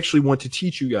 like I actually want to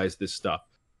teach you guys this stuff,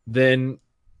 then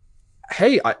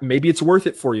hey, maybe it's worth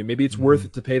it for you. Maybe it's worth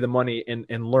it to pay the money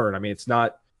and learn. I mean, it's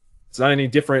not any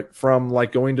different from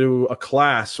like going to a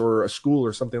class or a school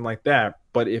or something like that.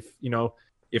 But if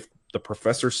the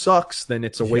professor sucks, then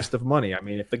it's a waste of money. I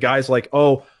mean, if the guy's like,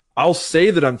 oh, I'll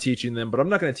say that I'm teaching them, but I'm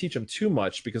not going to teach them too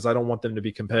much because I don't want them to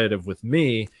be competitive with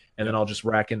me, and then I'll just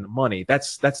rack in the money.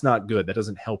 That's not good. That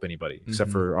doesn't help anybody,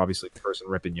 except for obviously the person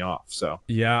ripping you off. So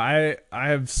yeah, I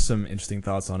have some interesting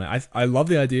thoughts on it. I love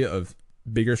the idea of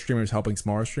bigger streamers helping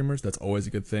smaller streamers. That's always a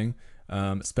good thing,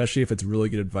 especially if it's really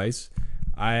good advice.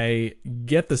 I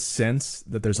get the sense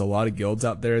that there's a lot of guilds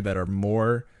out there that are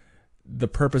more, the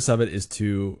purpose of it is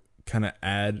to kind of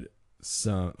add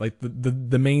some, like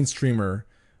the main streamer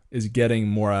is getting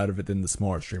more out of it than the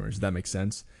smaller streamers. Does that make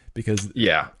sense? Because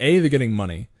they're getting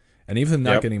money, and even if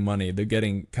they're not getting money, they're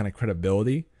getting kind of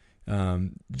credibility.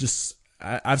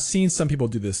 I've seen some people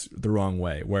do this the wrong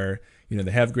way, where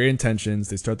they have great intentions,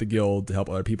 they start the guild to help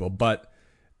other people, but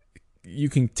you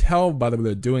can tell by the way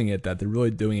they're doing it that they're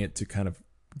really doing it to kind of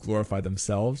glorify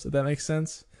themselves, if that makes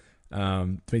sense,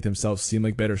 to make themselves seem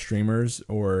like better streamers,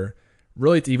 or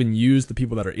really to even use the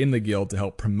people that are in the guild to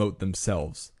help promote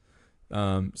themselves.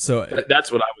 So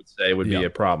that's what I would say would be a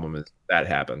problem if that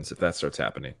happens, if that starts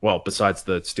happening. Well, besides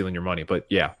the stealing your money, but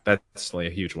yeah, that's definitely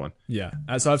a huge one. Yeah.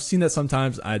 So I've seen that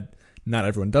sometimes. Not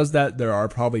everyone does that. There are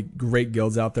probably great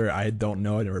guilds out there. I don't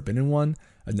know. I've never been in one.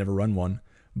 I've never run one,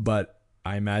 but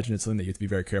I imagine it's something that you have to be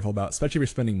very careful about, especially if you're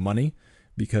spending money,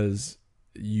 because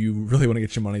you really want to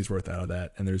get your money's worth out of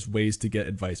that. And there's ways to get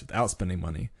advice without spending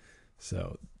money.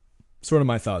 So sort of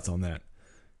my thoughts on that.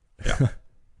 Yeah.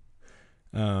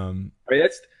 I mean,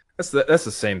 that's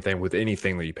the same thing with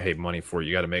anything that you pay money for.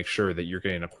 You got to make sure that you're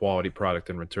getting a quality product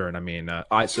in return. I mean,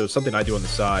 so something I do on the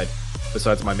side,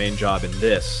 besides my main job in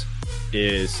this,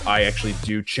 is I actually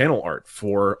do channel art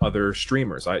for other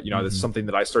streamers. That's something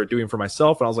that I started doing for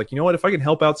myself, and I was like, you know what? If I can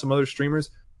help out some other streamers,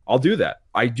 I'll do that.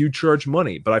 I do charge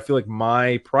money, but I feel like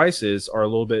my prices are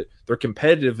they're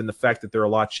competitive in the fact that they're a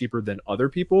lot cheaper than other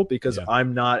people because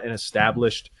I'm not an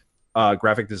established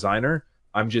graphic designer.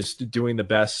 I'm just doing the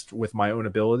best with my own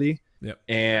ability. Yep.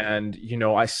 And,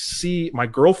 I see my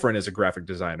girlfriend is a graphic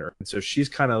designer. And so she's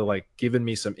kind of like given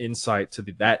me some insight to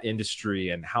that industry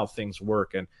and how things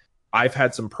work. And I've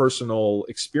had some personal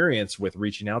experience with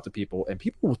reaching out to people, and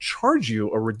people will charge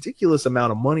you a ridiculous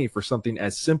amount of money for something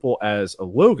as simple as a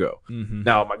logo.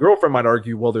 Now, my girlfriend might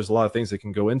argue, well, there's a lot of things that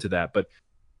can go into that, but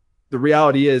the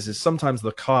reality is sometimes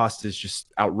the cost is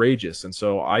just outrageous. And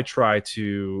so I try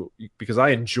to, because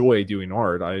I enjoy doing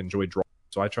art, I enjoy drawing.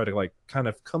 So I try to like kind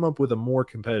of come up with a more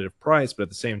competitive price, but at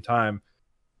the same time,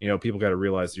 people got to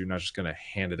realize that you're not just going to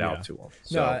hand it out to them.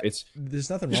 So there's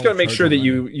nothing wrong. You just got to make sure that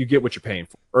you get what you're paying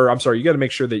for, or I'm sorry, you got to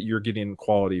make sure that you're getting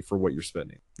quality for what you're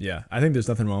spending. Yeah. I think there's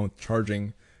nothing wrong with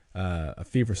charging a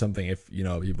fee for something if, you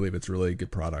believe it's really a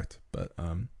good product, but,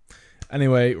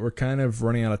 anyway, we're kind of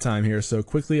running out of time here. So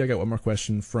quickly, I got one more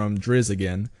question from Driz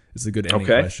again. It's a good ending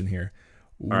question here.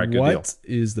 All right, good what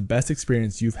is the best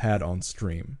experience you've had on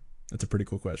stream? That's a pretty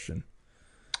cool question.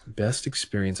 Best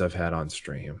experience I've had on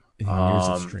stream. In years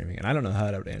of streaming. And I don't know how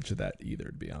I would answer that either,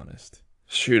 to be honest.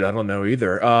 Shoot, I don't know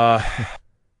either.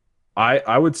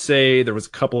 I would say there was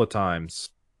a couple of times.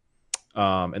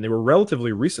 And they were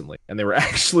relatively recently, and they were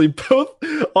actually both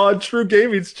on True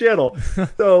Gaming's channel.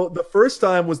 So the first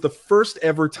time was the first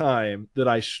ever time that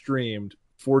I streamed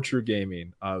before True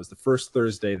Gaming. It was the first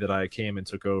Thursday that I came and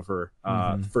took over,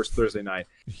 first Thursday night.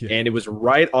 Yeah. And it was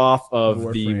right off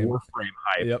of the Warframe. Warframe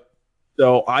hype. Yep.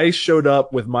 So I showed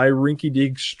up with my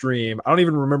rinky-dink stream. I don't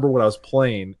even remember what I was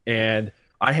playing. And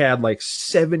I had like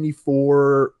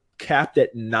 74, capped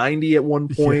at 90 at one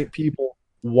point, people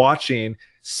watching,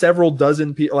 several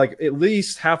dozen people, like at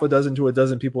least half a dozen to a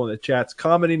dozen people in the chats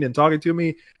commenting and talking to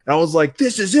me. And I was like,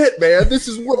 this is it, man. This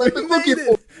is what I've been looking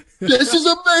for. This is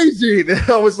amazing.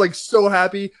 And I was like so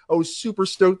happy. I was super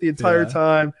stoked the entire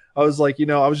time. I was like,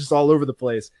 I was just all over the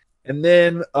place. And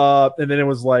then it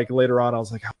was like later on, I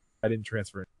was like, I didn't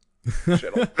transfer it.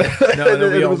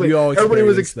 we all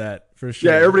experienced that for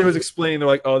sure. Yeah, everybody was explaining. They're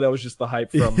like, "Oh, that was just the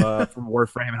hype from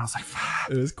Warframe," and I was like,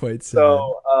 "It was quite sad."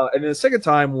 So, and then the second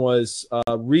time was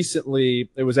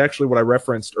recently. It was actually what I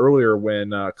referenced earlier when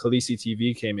Khaleesi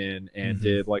TV came in and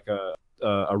did like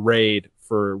a raid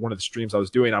for one of the streams I was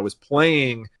doing. I was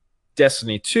playing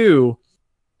Destiny 2,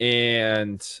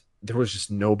 and there was just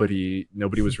nobody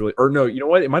was really, or no, you know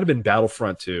what? It might have been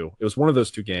Battlefront 2. It was one of those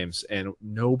two games, and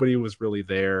nobody was really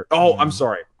there. Oh, I'm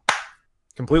sorry.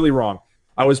 Completely wrong.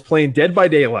 I was playing Dead by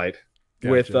Daylight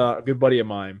with a good buddy of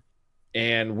mine,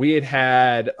 and we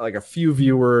had like a few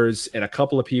viewers and a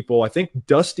couple of people. I think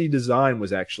Dusty Design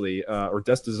was actually, or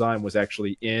Dust Design was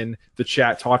actually in the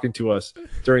chat talking to us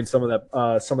during some of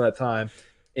that time.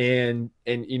 And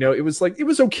it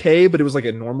was okay, but it was like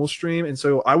a normal stream, and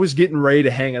so I was getting ready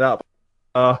to hang it up.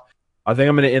 I think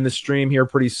I'm going to end the stream here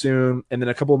pretty soon. And then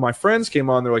a couple of my friends came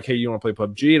on. They're like, "Hey, you want to play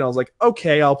PUBG?" And I was like,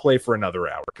 "Okay, I'll play for another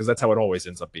hour," because that's how it always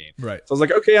ends up being. Right. So I was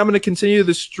like, "Okay, I'm going to continue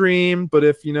the stream, but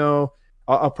if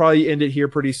I'll probably end it here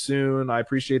pretty soon. I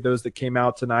appreciate those that came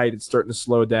out tonight. It's starting to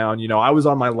slow down. I was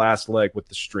on my last leg with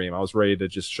the stream. I was ready to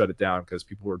just shut it down because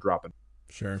people were dropping.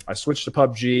 Sure. I switched to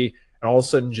PUBG. And all of a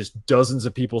sudden, just dozens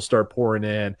of people start pouring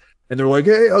in, and they're like,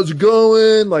 "Hey, how's it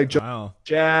going?" Like,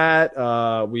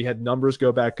 chat. We had numbers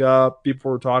go back up.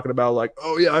 People were talking about like,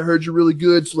 "Oh yeah, I heard you're really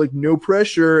good." So like, no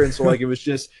pressure. And so like, it was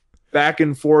just back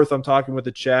and forth. I'm talking with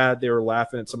the chat. They were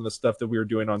laughing at some of the stuff that we were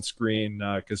doing on screen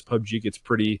because PUBG gets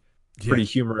pretty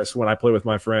humorous when I play with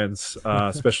my friends,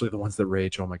 especially the ones that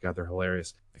rage. Oh my god, they're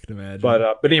hilarious. I can imagine.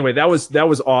 But anyway, that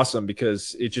was awesome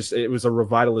because it was a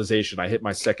revitalization. I hit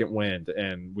my second wind,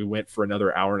 and we went for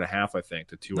another hour and a half, I think,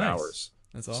 to 2 hours.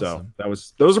 That's awesome. So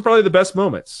those are probably the best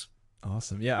moments.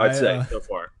 Awesome. Yeah, I'd say so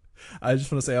far. I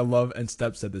just want to say I love, and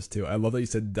Step said this too, I love that you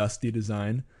said Dusty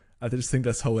Design. I just think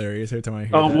that's hilarious every time I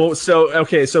hear that. Well,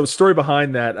 so story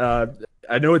behind that.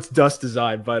 I know it's Dust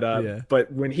Design, but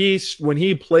when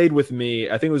he played with me,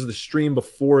 I think it was the stream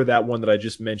before that one that I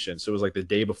just mentioned. So it was like the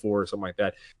day before or something like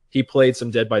that. He played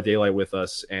some Dead by Daylight with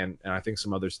us and I think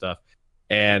some other stuff.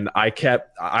 And I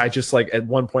just like at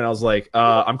one point I was like,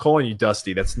 I'm calling you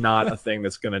Dusty. That's not a thing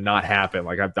that's gonna not happen.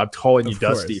 Like I'm calling you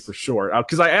Dusty for sure.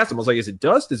 Because I asked him, I was like, is it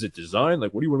Dust? Is it Design?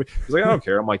 Like, what do you want me? He's like, I don't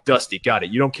care. I'm like, Dusty, got it.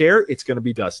 You don't care? It's gonna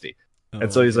be Dusty.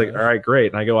 And so he's like, all right,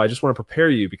 great. And I go, I just want to prepare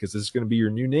you because this is going to be your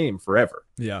new name forever.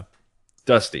 Yeah.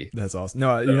 Dusty. That's awesome.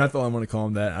 No, you're not the only one to call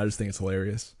him that. I just think it's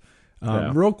hilarious.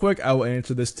 Real quick, I will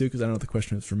answer this too because I don't know if the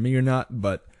question is for me or not.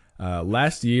 But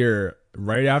last year,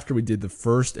 right after we did the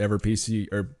first ever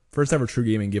True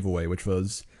Gaming giveaway, which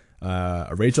was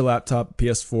a Rachel laptop,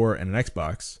 PS4, and an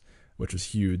Xbox, which was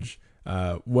huge.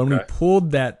 When we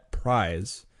pulled that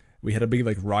prize, we had a big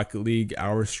like Rocket League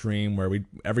hour stream where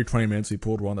every 20 minutes we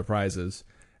pulled one of the prizes,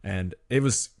 and it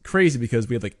was crazy because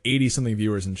we had like 80 something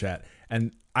viewers in chat,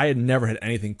 and I had never had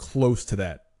anything close to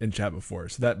that in chat before,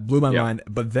 so that blew my mind.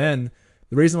 But then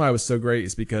the reason why it was so great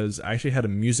is because I actually had a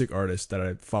music artist that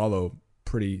I follow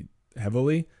pretty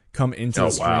heavily come into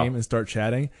the stream and start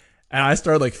chatting, and I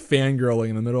started like fangirling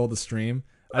in the middle of the stream.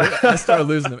 I started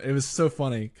losing him. It was so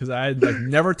funny because I had like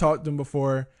never talked to him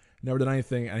before. Never done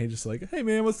anything, and he just like, "Hey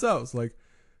man, what's up?" It's like,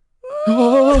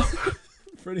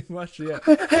 pretty much, yeah.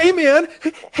 Hey man,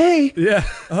 hey, yeah,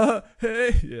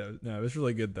 hey, yeah. No, it was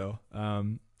really good though.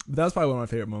 But that was probably one of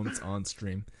my favorite moments on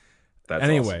stream. That's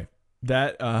anyway. Awesome.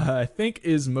 That I think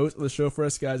is most of the show for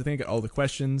us, guys. I think I got all the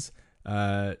questions.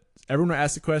 Everyone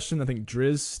asked a question. I think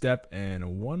Driz, Step,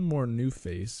 and one more new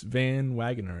face, Van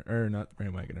Wagoner, or not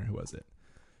Van Wagoner. Who was it?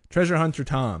 Treasure Hunter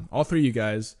Tom. All three of you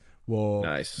guys will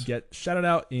get shouted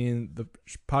out in the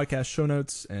podcast show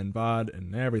notes and VOD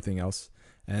and everything else.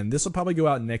 And this will probably go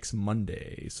out next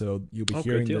Monday. So you'll be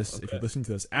hearing this. If you're listening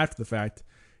to this after the fact,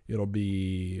 it'll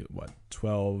be,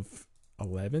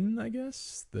 12/11, I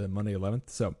guess? The Monday 11th.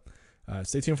 So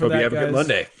stay tuned for that, guys. Hope you have a good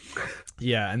Monday.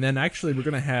 Yeah, and then actually we're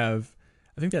going to have,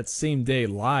 I think that same day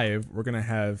live, we're going to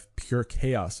have Pure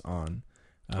Chaos on.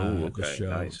 The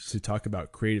show to talk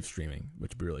about creative streaming,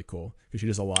 which would be really cool because she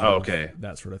does a lot of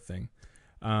that sort of thing.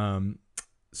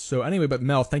 So anyway, but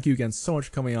Mel, thank you again so much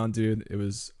for coming on, dude. It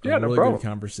was a Yeah, no really problem. good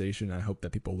conversation. I hope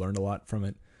that people learned a lot from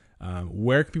it.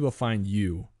 Where can people find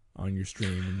you on your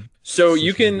stream? So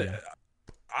you social can. media?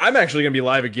 I'm actually gonna be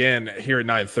live again here at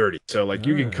 9:30. So like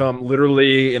you can Ah, come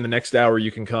literally in the next hour.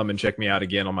 You can come and check me out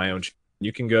again on my own.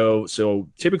 You can go. So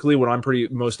typically, what I'm pretty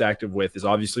most active with is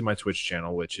obviously my Twitch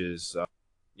channel, which is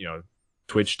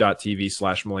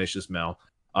twitch.tv/MelaciousMel.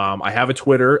 I have a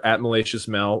Twitter at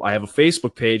MelaciousMel. I have a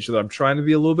Facebook page that I'm trying to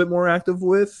be a little bit more active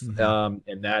with,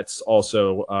 and that's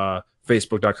also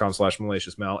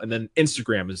facebook.com/MelaciousMel. And then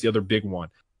Instagram is the other big one.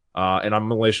 And I'm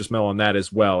MelaciousMel on that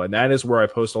as well. And that is where I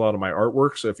post a lot of my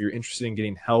artwork. So if you're interested in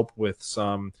getting help with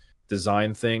some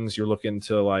design things, you're looking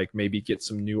to like maybe get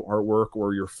some new artwork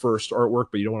or your first artwork,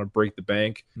 but you don't want to break the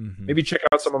bank, maybe check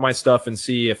out some of my stuff and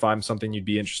see if I'm something you'd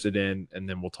be interested in, and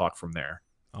then we'll talk from there.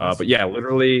 Awesome. But yeah,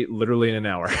 literally in an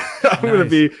hour, I'm gonna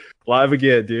be live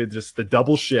again, dude. Just the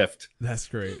double shift. That's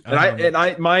great.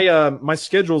 My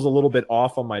schedule's a little bit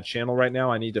off on my channel right now.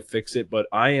 I need to fix it, but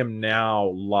I am now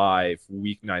live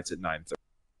weeknights at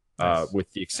 9:30,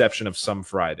 with the exception of some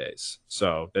Fridays.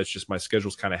 So that's just my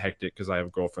schedule's kind of hectic because I have a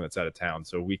girlfriend that's out of town,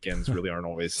 so weekends really aren't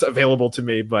always available to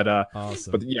me. But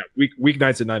awesome. But yeah,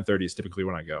 weeknights at 9:30 is typically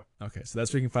when I go. Okay, so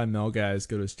that's where you can find Mel, guys.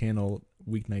 Go to his channel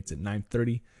weeknights at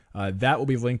 9:30. That will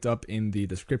be linked up in the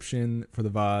description for the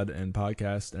VOD and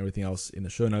podcast and everything else in the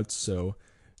show notes. So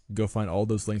go find all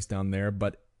those links down there.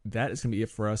 But that is going to be it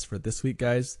for us for this week,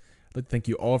 guys. I'd like to thank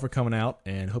you all for coming out,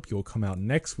 and hope you will come out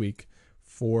next week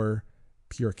for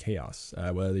pure chaos,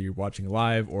 whether you're watching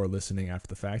live or listening after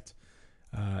the fact.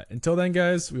 Until then,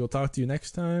 guys, we will talk to you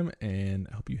next time, and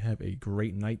I hope you have a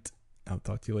great night. I'll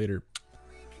talk to you later.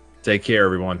 Take care,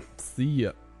 everyone. See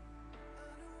ya.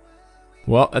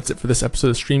 Well, that's it for this episode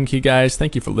of Stream Key, guys.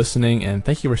 Thank you for listening, and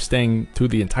thank you for staying through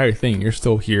the entire thing. You're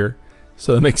still here,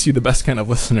 so it makes you the best kind of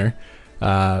listener.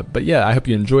 But yeah, I hope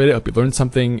you enjoyed it. I hope you learned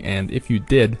something, and if you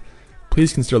did,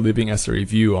 please consider leaving us a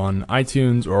review on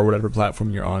iTunes or whatever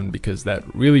platform you're on, because that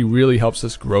really, really helps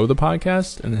us grow the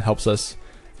podcast, and it helps us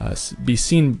be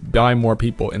seen by more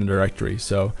people in the directory.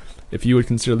 So if you would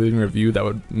consider leaving a review, that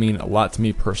would mean a lot to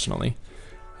me personally.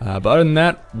 But other than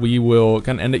that, we will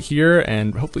kind of end it here,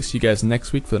 and hopefully see you guys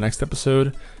next week for the next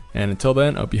episode. And until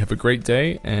then, I hope you have a great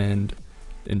day and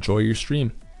enjoy your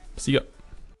stream. See ya.